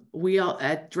 We all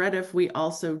at DREDF, we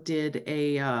also did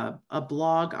a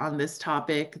blog on this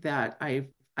topic that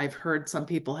I've heard some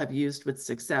people have used with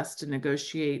success to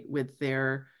negotiate with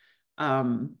their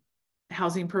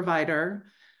housing provider,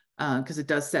 because it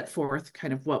does set forth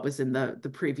kind of what was in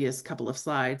the previous couple of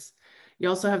slides. You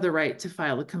also have the right to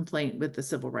file a complaint with the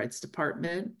Civil Rights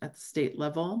Department at the state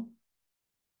level.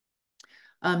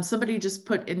 Somebody just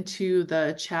put into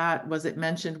the chat, was it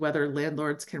mentioned whether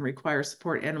landlords can require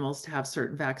support animals to have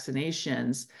certain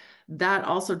vaccinations? That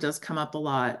also does come up a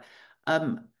lot.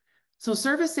 So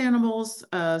service animals,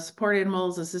 support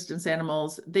animals, assistance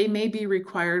animals, they may be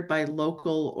required by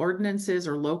local ordinances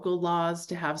or local laws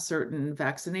to have certain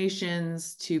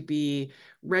vaccinations, to be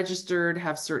registered,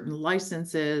 have certain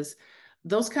licenses.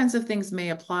 Those kinds of things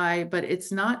may apply, but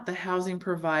it's not the housing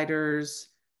provider's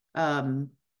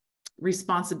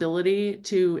responsibility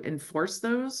to enforce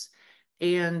those.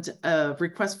 And a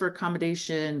request for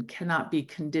accommodation cannot be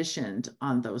conditioned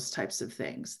on those types of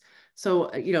things.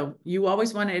 So, you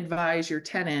always want to advise your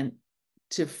tenant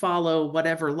to follow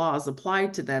whatever laws apply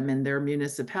to them in their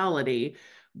municipality.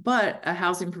 But a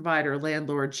housing provider,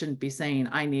 landlord shouldn't be saying,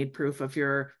 I need proof of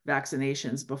your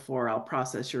vaccinations before I'll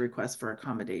process your request for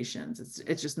accommodations.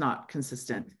 It's just not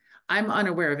consistent. I'm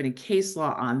unaware of any case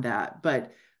law on that,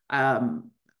 but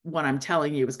what I'm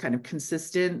telling you is kind of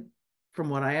consistent from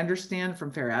what I understand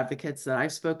from fair advocates that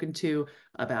I've spoken to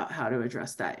about how to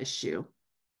address that issue.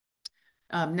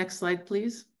 Next slide,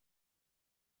 please.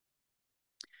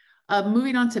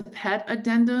 Moving on to pet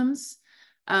addendums.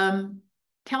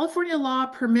 California law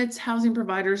permits housing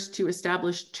providers to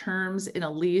establish terms in a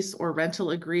lease or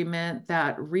rental agreement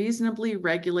that reasonably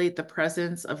regulate the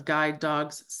presence of guide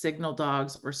dogs, signal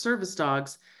dogs, or service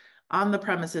dogs on the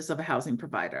premises of a housing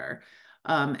provider.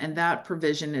 And that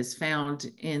provision is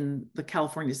found in the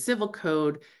California Civil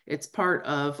Code. It's part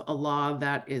of a law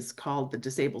that is called the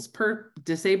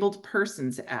Disabled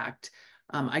Persons Act.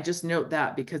 I just note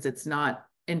that because it's not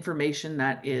information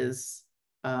that is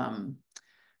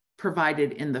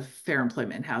provided in the Fair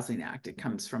Employment and Housing Act. It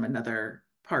comes from another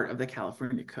part of the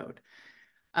California Code.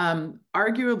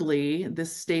 Arguably,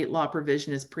 this state law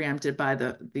provision is preempted by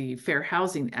the Fair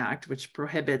Housing Act, which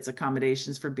prohibits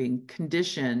accommodations from being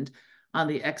conditioned on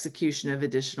the execution of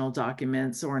additional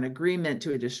documents or an agreement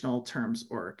to additional terms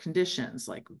or conditions,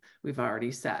 like we've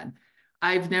already said.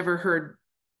 I've never heard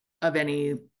of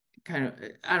any kind of,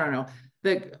 I don't know,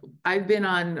 I've been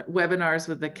on webinars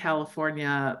with the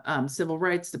California Civil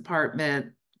Rights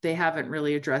Department. They haven't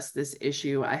really addressed this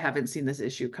issue. I haven't seen this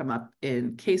issue come up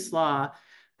in case law.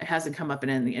 It hasn't come up in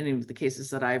any of the cases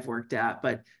that I've worked at,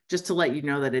 but just to let you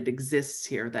know that it exists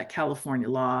here, that California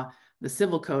law, the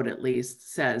Civil Code at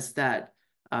least, says that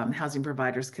housing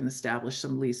providers can establish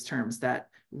some lease terms that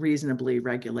reasonably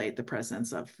regulate the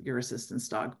presence of your assistance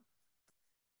dog.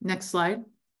 Next slide.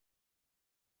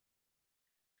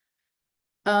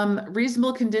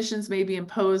 Reasonable conditions may be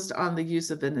imposed on the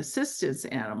use of an assistance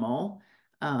animal.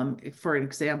 For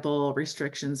example,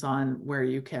 restrictions on where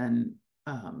you can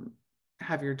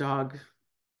have your dog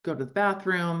go to the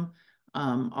bathroom,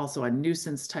 also on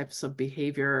nuisance types of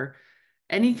behavior.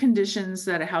 Any conditions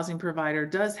that a housing provider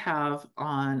does have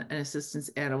on an assistance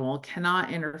animal cannot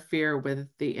interfere with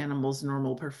the animal's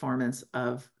normal performance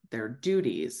of their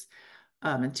duties.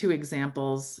 And two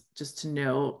examples, just to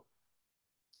note,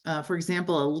 for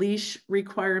example, a leash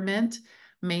requirement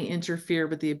may interfere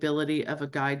with the ability of a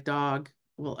guide dog,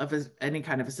 well, of any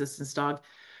kind of assistance dog,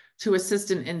 to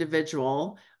assist an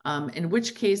individual, in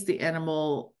which case the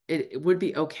animal, it would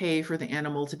be okay for the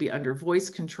animal to be under voice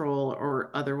control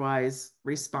or otherwise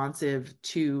responsive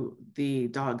to the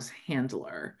dog's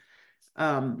handler.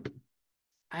 I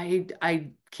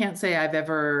can't say I've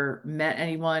ever met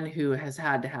anyone who has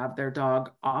had to have their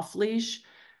dog off leash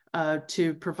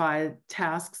to provide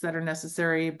tasks that are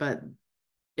necessary, but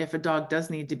if a dog does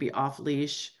need to be off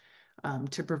leash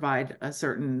to provide a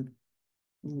certain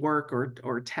work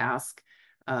or task,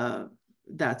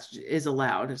 that is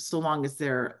allowed, so long as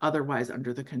they're otherwise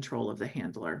under the control of the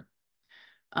handler.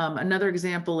 Another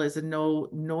example is a no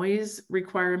noise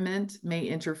requirement may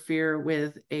interfere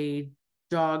with a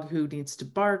dog who needs to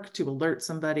bark to alert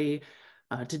somebody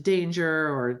to danger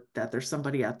or that there's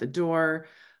somebody at the door.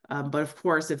 But of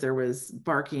course, if there was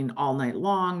barking all night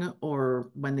long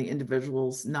or when the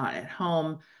individual's not at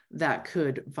home, that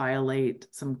could violate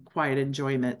some quiet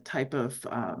enjoyment type of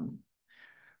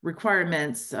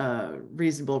requirements,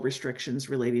 reasonable restrictions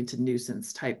relating to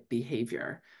nuisance type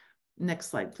behavior. Next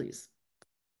slide, please.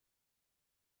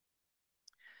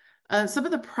 Some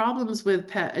of the problems with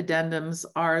pet addendums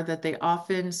are that they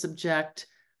often subject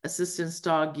assistance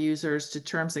dog users to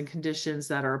terms and conditions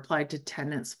that are applied to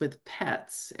tenants with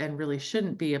pets and really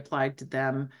shouldn't be applied to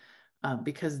them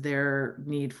because their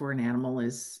need for an animal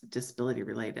is disability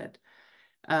related.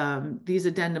 These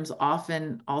addendums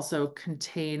often also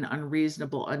contain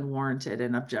unreasonable, unwarranted,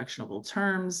 and objectionable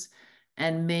terms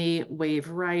and may waive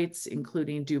rights,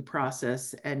 including due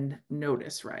process and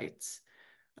notice rights.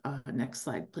 Next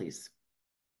slide, please.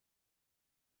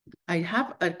 I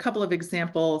have a couple of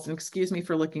examples, and excuse me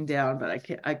for looking down, but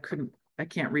I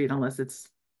can't read unless it's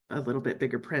a little bit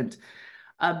bigger print.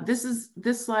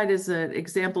 This slide is an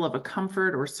example of a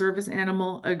comfort or service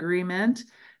animal agreement.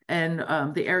 And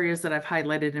the areas that I've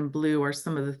highlighted in blue are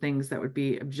some of the things that would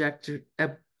be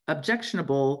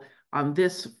objectionable on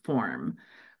this form.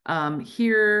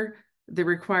 Here, the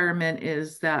requirement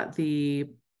is that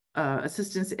the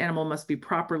assistance animal must be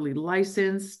properly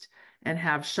licensed and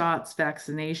have shots,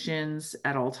 vaccinations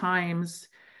at all times.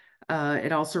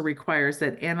 It also requires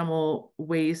that animal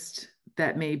waste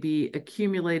that may be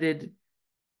accumulated,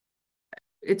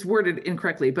 it's worded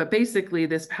incorrectly, but basically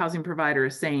this housing provider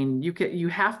is saying you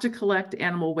have to collect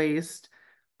animal waste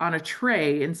on a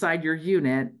tray inside your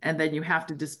unit, and then you have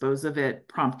to dispose of it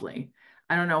promptly.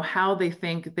 I don't know how they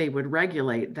think they would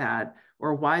regulate that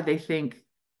or why they think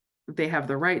they have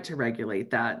the right to regulate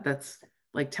that. That's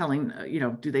like telling,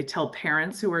 do they tell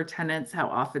parents who are tenants how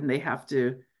often they have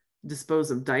to dispose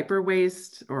of diaper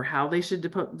waste or how they should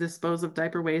dispose of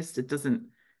diaper waste? It just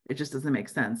doesn't make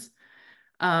sense.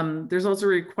 There's also a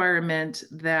requirement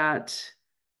that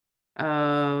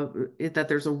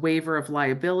there's a waiver of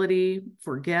liability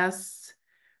for guests,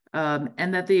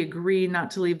 and that they agree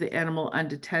not to leave the animal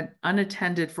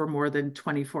unattended for more than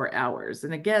 24 hours.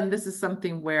 And again, this is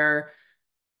something where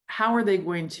how are they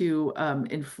going to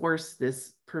enforce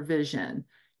this provision?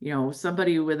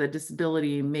 Somebody with a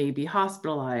disability may be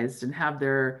hospitalized and have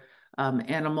their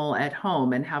animal at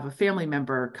home and have a family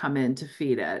member come in to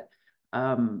feed it.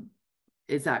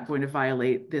 Is that going to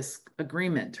violate this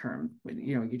agreement term?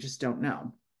 You just don't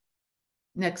know.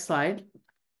 Next slide.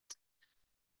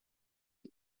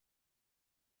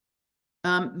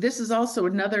 This is also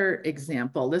another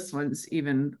example. This one's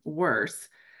even worse.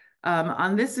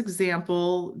 On this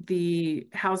example, the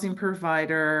housing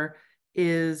provider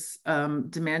is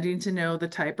demanding to know the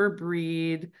type or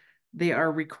breed. They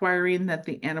are requiring that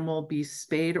the animal be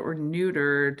spayed or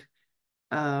neutered.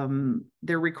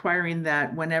 They're requiring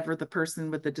that whenever the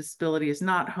person with the disability is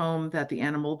not home, that the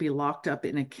animal be locked up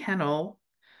in a kennel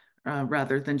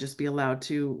rather than just be allowed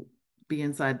to be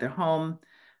inside the home.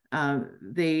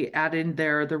 They add in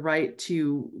there the right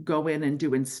to go in and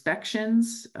do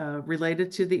inspections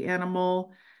related to the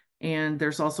animal. And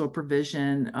there's also a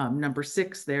provision, number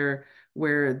 6 there,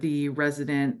 where the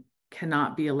resident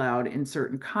cannot be allowed in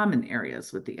certain common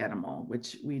areas with the animal,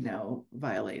 which we know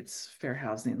violates fair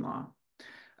housing law.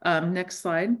 Next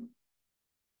slide.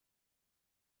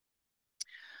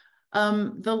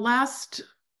 The last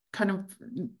kind of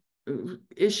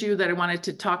issue that I wanted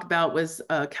to talk about was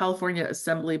California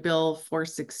Assembly Bill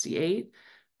 468.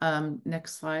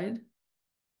 Next slide.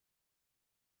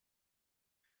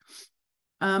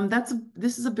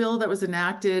 This is a bill that was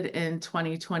enacted in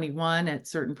 2021 at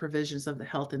certain provisions of the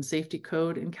Health and Safety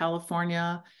Code in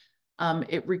California.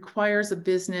 It requires a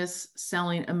business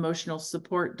selling emotional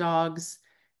support dogs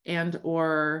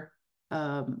and/or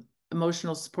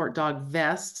emotional support dog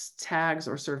vests, tags,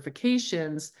 or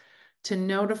certifications to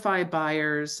notify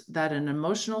buyers that an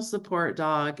emotional support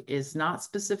dog is not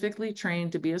specifically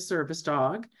trained to be a service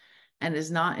dog and is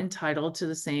not entitled to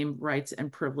the same rights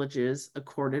and privileges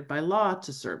accorded by law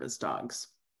to service dogs.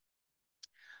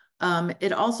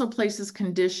 It also places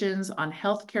conditions on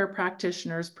healthcare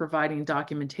practitioners providing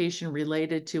documentation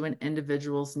related to an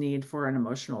individual's need for an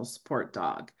emotional support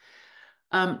dog.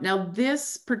 Now,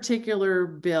 this particular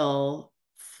bill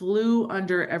flew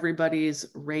under everybody's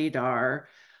radar.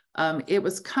 It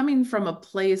was coming from a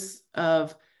place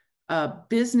of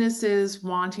businesses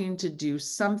wanting to do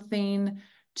something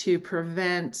to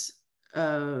prevent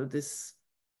this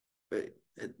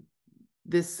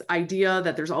idea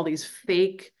that there's all these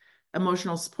fake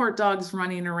emotional support dogs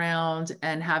running around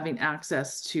and having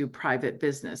access to private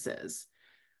businesses.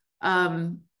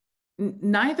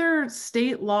 Neither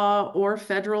state law or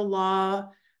federal law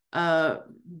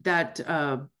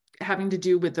that having to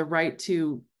do with the right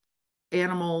to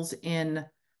animals in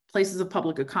places of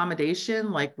public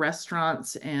accommodation like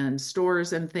restaurants and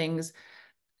stores and things,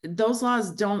 those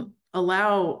laws don't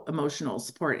allow emotional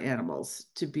support animals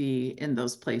to be in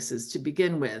those places to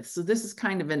begin with. So this is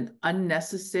kind of an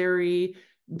unnecessary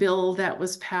bill that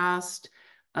was passed.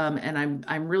 And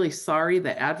I'm really sorry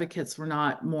that advocates were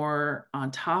not more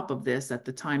on top of this at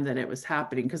the time that it was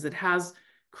happening, because it has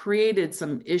created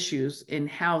some issues in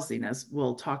housing, as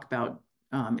we'll talk about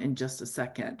in just a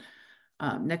second.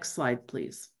 Next slide,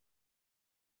 please.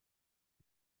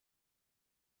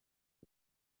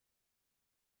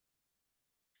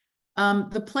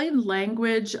 The plain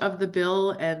language of the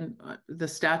bill and the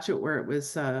statute where it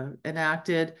was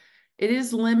enacted, it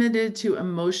is limited to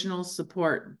emotional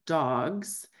support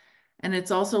dogs. And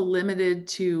it's also limited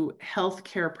to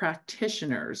healthcare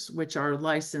practitioners, which are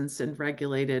licensed and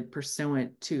regulated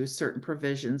pursuant to certain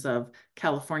provisions of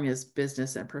California's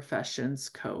Business and Professions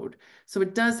Code. So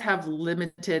it does have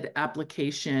limited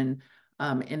application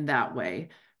in that way.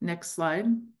 Next slide.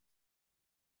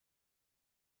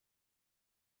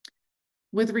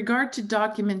 With regard to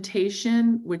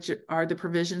documentation, which are the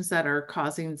provisions that are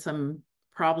causing some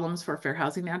problems for fair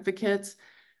housing advocates,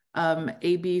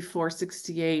 AB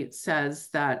 468 says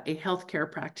that a healthcare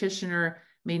practitioner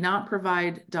may not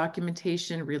provide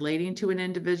documentation relating to an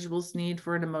individual's need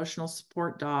for an emotional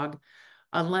support dog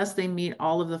unless they meet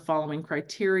all of the following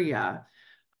criteria: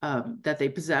 that they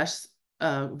possess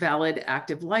a valid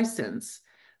active license,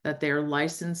 that they are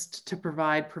licensed to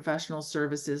provide professional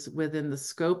services within the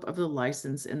scope of the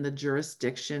license in the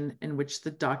jurisdiction in which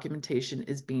the documentation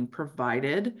is being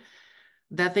provided,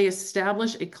 that they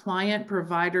establish a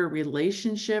client-provider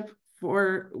relationship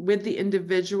with the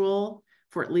individual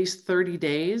for at least 30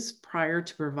 days prior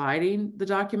to providing the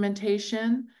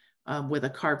documentation, with a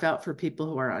carve-out for people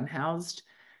who are unhoused,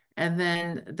 and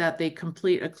then that they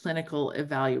complete a clinical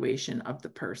evaluation of the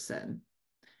person.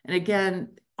 And again,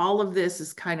 all of this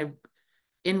is kind of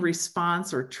in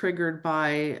response or triggered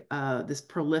by this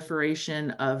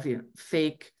proliferation of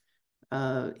fake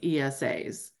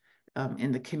ESAs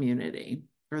in the community,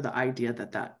 or the idea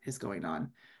that that is going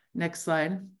on. Next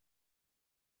slide.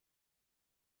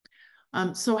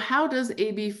 So how does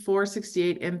AB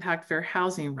 468 impact fair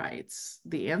housing rights?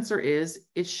 The answer is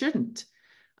it shouldn't.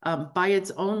 By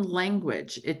its own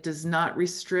language, it does not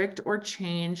restrict or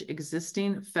change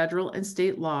existing federal and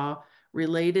state law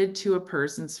related to a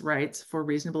person's rights for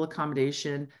reasonable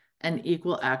accommodation and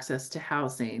equal access to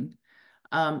housing.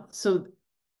 So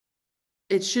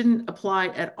it shouldn't apply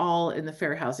at all in the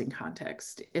fair housing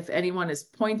context. If anyone is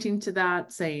pointing to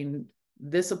that, saying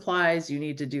this applies, you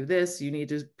need to do this, you need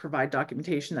to provide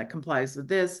documentation that complies with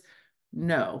this,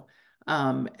 no.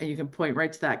 And you can point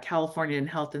right to that California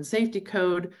Health and Safety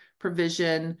Code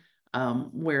provision,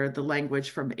 where the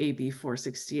language from AB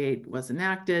 468 was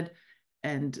enacted,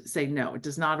 and say, no, it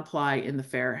does not apply in the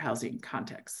fair housing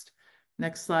context.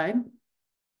 Next slide.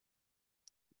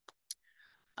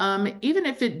 Even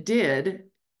if it did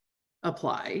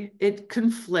apply, it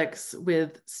conflicts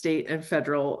with state and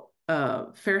federal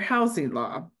fair housing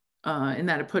law, in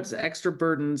that it puts extra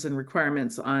burdens and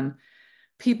requirements on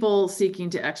people seeking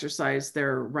to exercise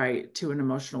their right to an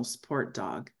emotional support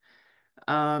dog.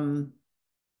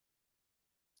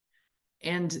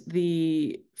 And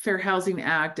the Fair Housing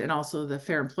Act and also the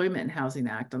Fair Employment and Housing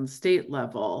Act on the state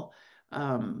level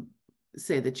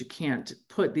say that you can't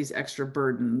put these extra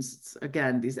burdens,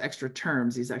 again, these extra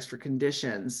terms, these extra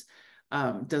conditions,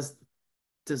 does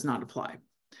not apply.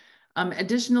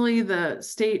 Additionally, the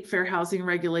state fair housing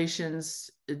regulations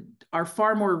are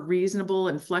far more reasonable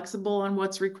and flexible on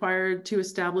what's required to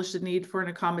establish the need for an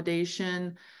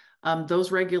accommodation.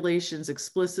 Those regulations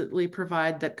explicitly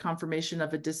provide that confirmation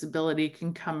of a disability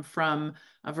can come from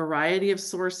a variety of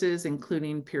sources,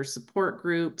 including peer support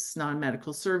groups,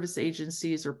 non-medical service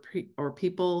agencies, or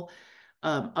people,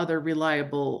 other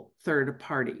reliable third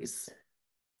parties.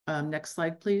 Next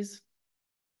slide, please.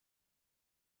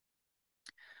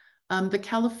 The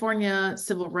California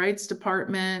Civil Rights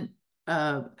Department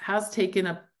has taken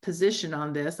a position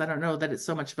on this. I don't know that it's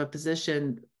so much of a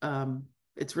position.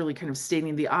 It's really kind of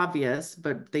stating the obvious,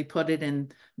 but they put it in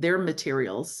their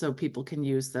materials so people can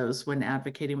use those when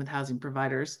advocating with housing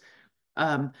providers.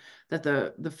 That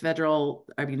the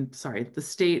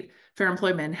State Fair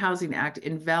Employment and Housing Act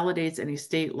invalidates any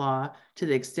state law to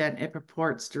the extent it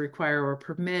purports to require or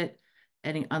permit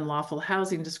any unlawful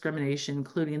housing discrimination,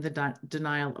 including the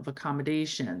denial of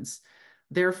accommodations.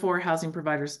 Therefore, housing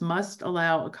providers must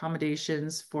allow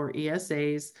accommodations for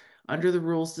ESAs under the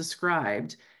rules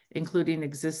described, including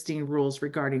existing rules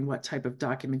regarding what type of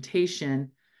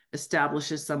documentation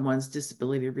establishes someone's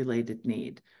disability-related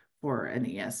need for an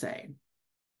ESA.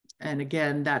 And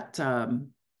again, that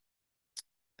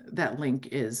link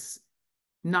is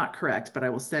not correct, but I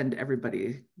will send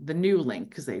everybody the new link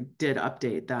because they did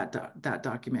update that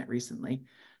document recently.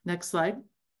 Next slide.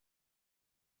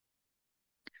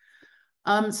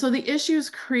 So the issues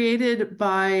created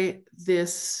by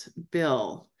this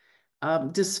bill,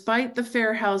 despite the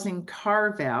fair housing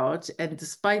carve out, and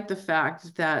despite the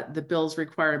fact that the bill's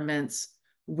requirements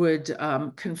would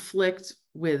conflict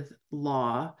with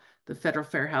law, the federal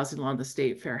fair housing law and the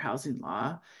state fair housing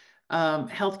law,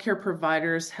 healthcare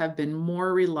providers have been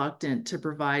more reluctant to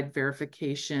provide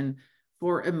verification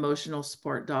for emotional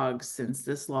support dogs since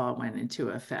this law went into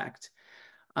effect.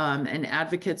 And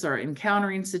advocates are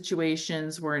encountering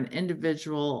situations where an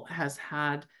individual has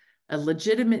had a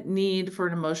legitimate need for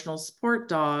an emotional support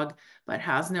dog, but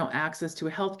has no access to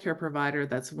a healthcare provider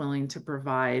that's willing to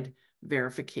provide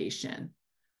verification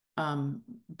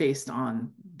based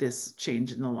on this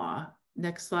change in the law.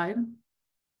 Next slide.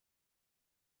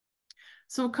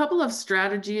 So a couple of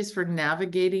strategies for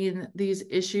navigating these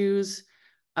issues.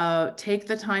 Take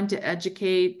the time to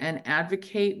educate and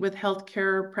advocate with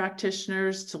healthcare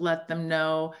practitioners to let them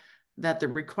know that the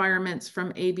requirements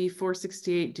from AB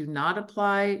 468 do not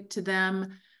apply to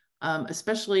them,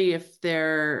 especially if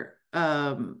they're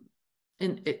in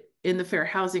the fair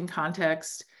housing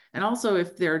context, and also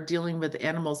if they're dealing with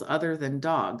animals other than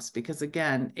dogs, because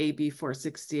again, AB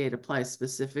 468 applies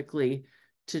specifically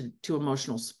to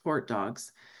emotional support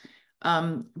dogs.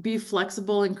 Be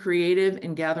flexible and creative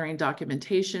in gathering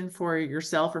documentation for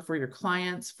yourself or for your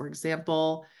clients. For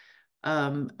example,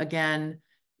 again,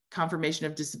 confirmation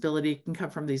of disability can come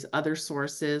from these other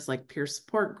sources like peer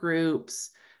support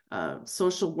groups,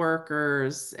 social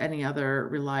workers, any other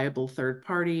reliable third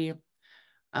party.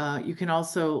 You can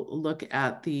also look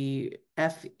at the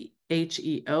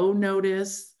FHEO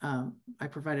notice. I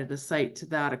provided a site to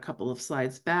that a couple of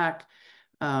slides back.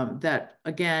 That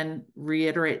again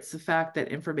reiterates the fact that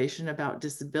information about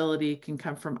disability can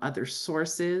come from other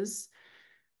sources.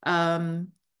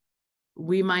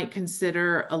 We might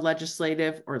consider a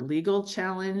legislative or legal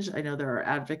challenge. I know there are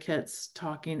advocates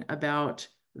talking about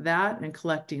that and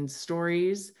collecting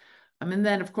stories. And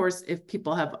then, of course, if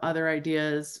people have other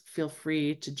ideas, feel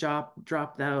free to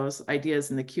drop those ideas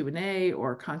in the Q&A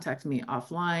or contact me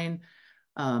offline.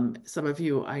 Some of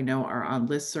you I know are on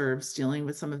listservs dealing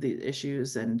with some of these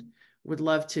issues and would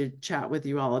love to chat with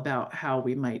you all about how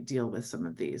we might deal with some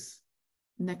of these.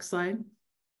 Next slide.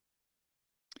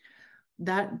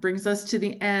 That brings us to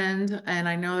the end, and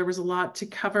I know there was a lot to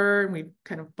cover and we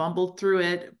kind of bumbled through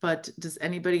it, but does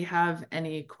anybody have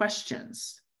any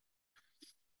questions?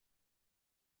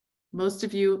 Most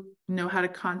of you know how to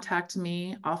contact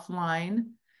me offline.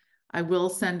 I will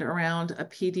send around a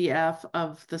PDF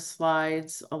of the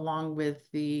slides along with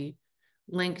the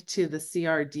link to the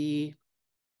CRD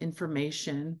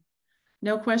information.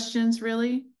 No questions,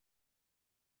 really?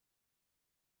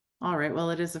 All right, well,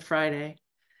 it is a Friday.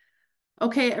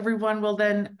 Okay, everyone, well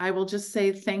then I will just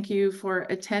say thank you for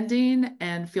attending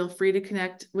and feel free to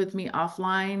connect with me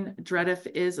offline. DREDF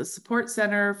is a support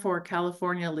center for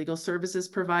California legal services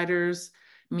providers,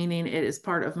 meaning it is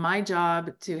part of my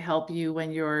job to help you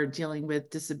when you're dealing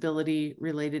with disability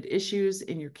related issues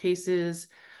in your cases.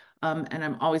 And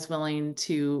I'm always willing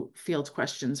to field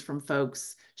questions from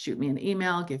folks. Shoot me an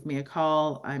email, give me a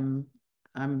call. I'm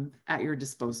at your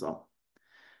disposal.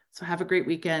 So have a great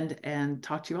weekend and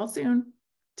talk to you all soon.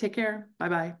 Take care.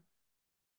 Bye-bye.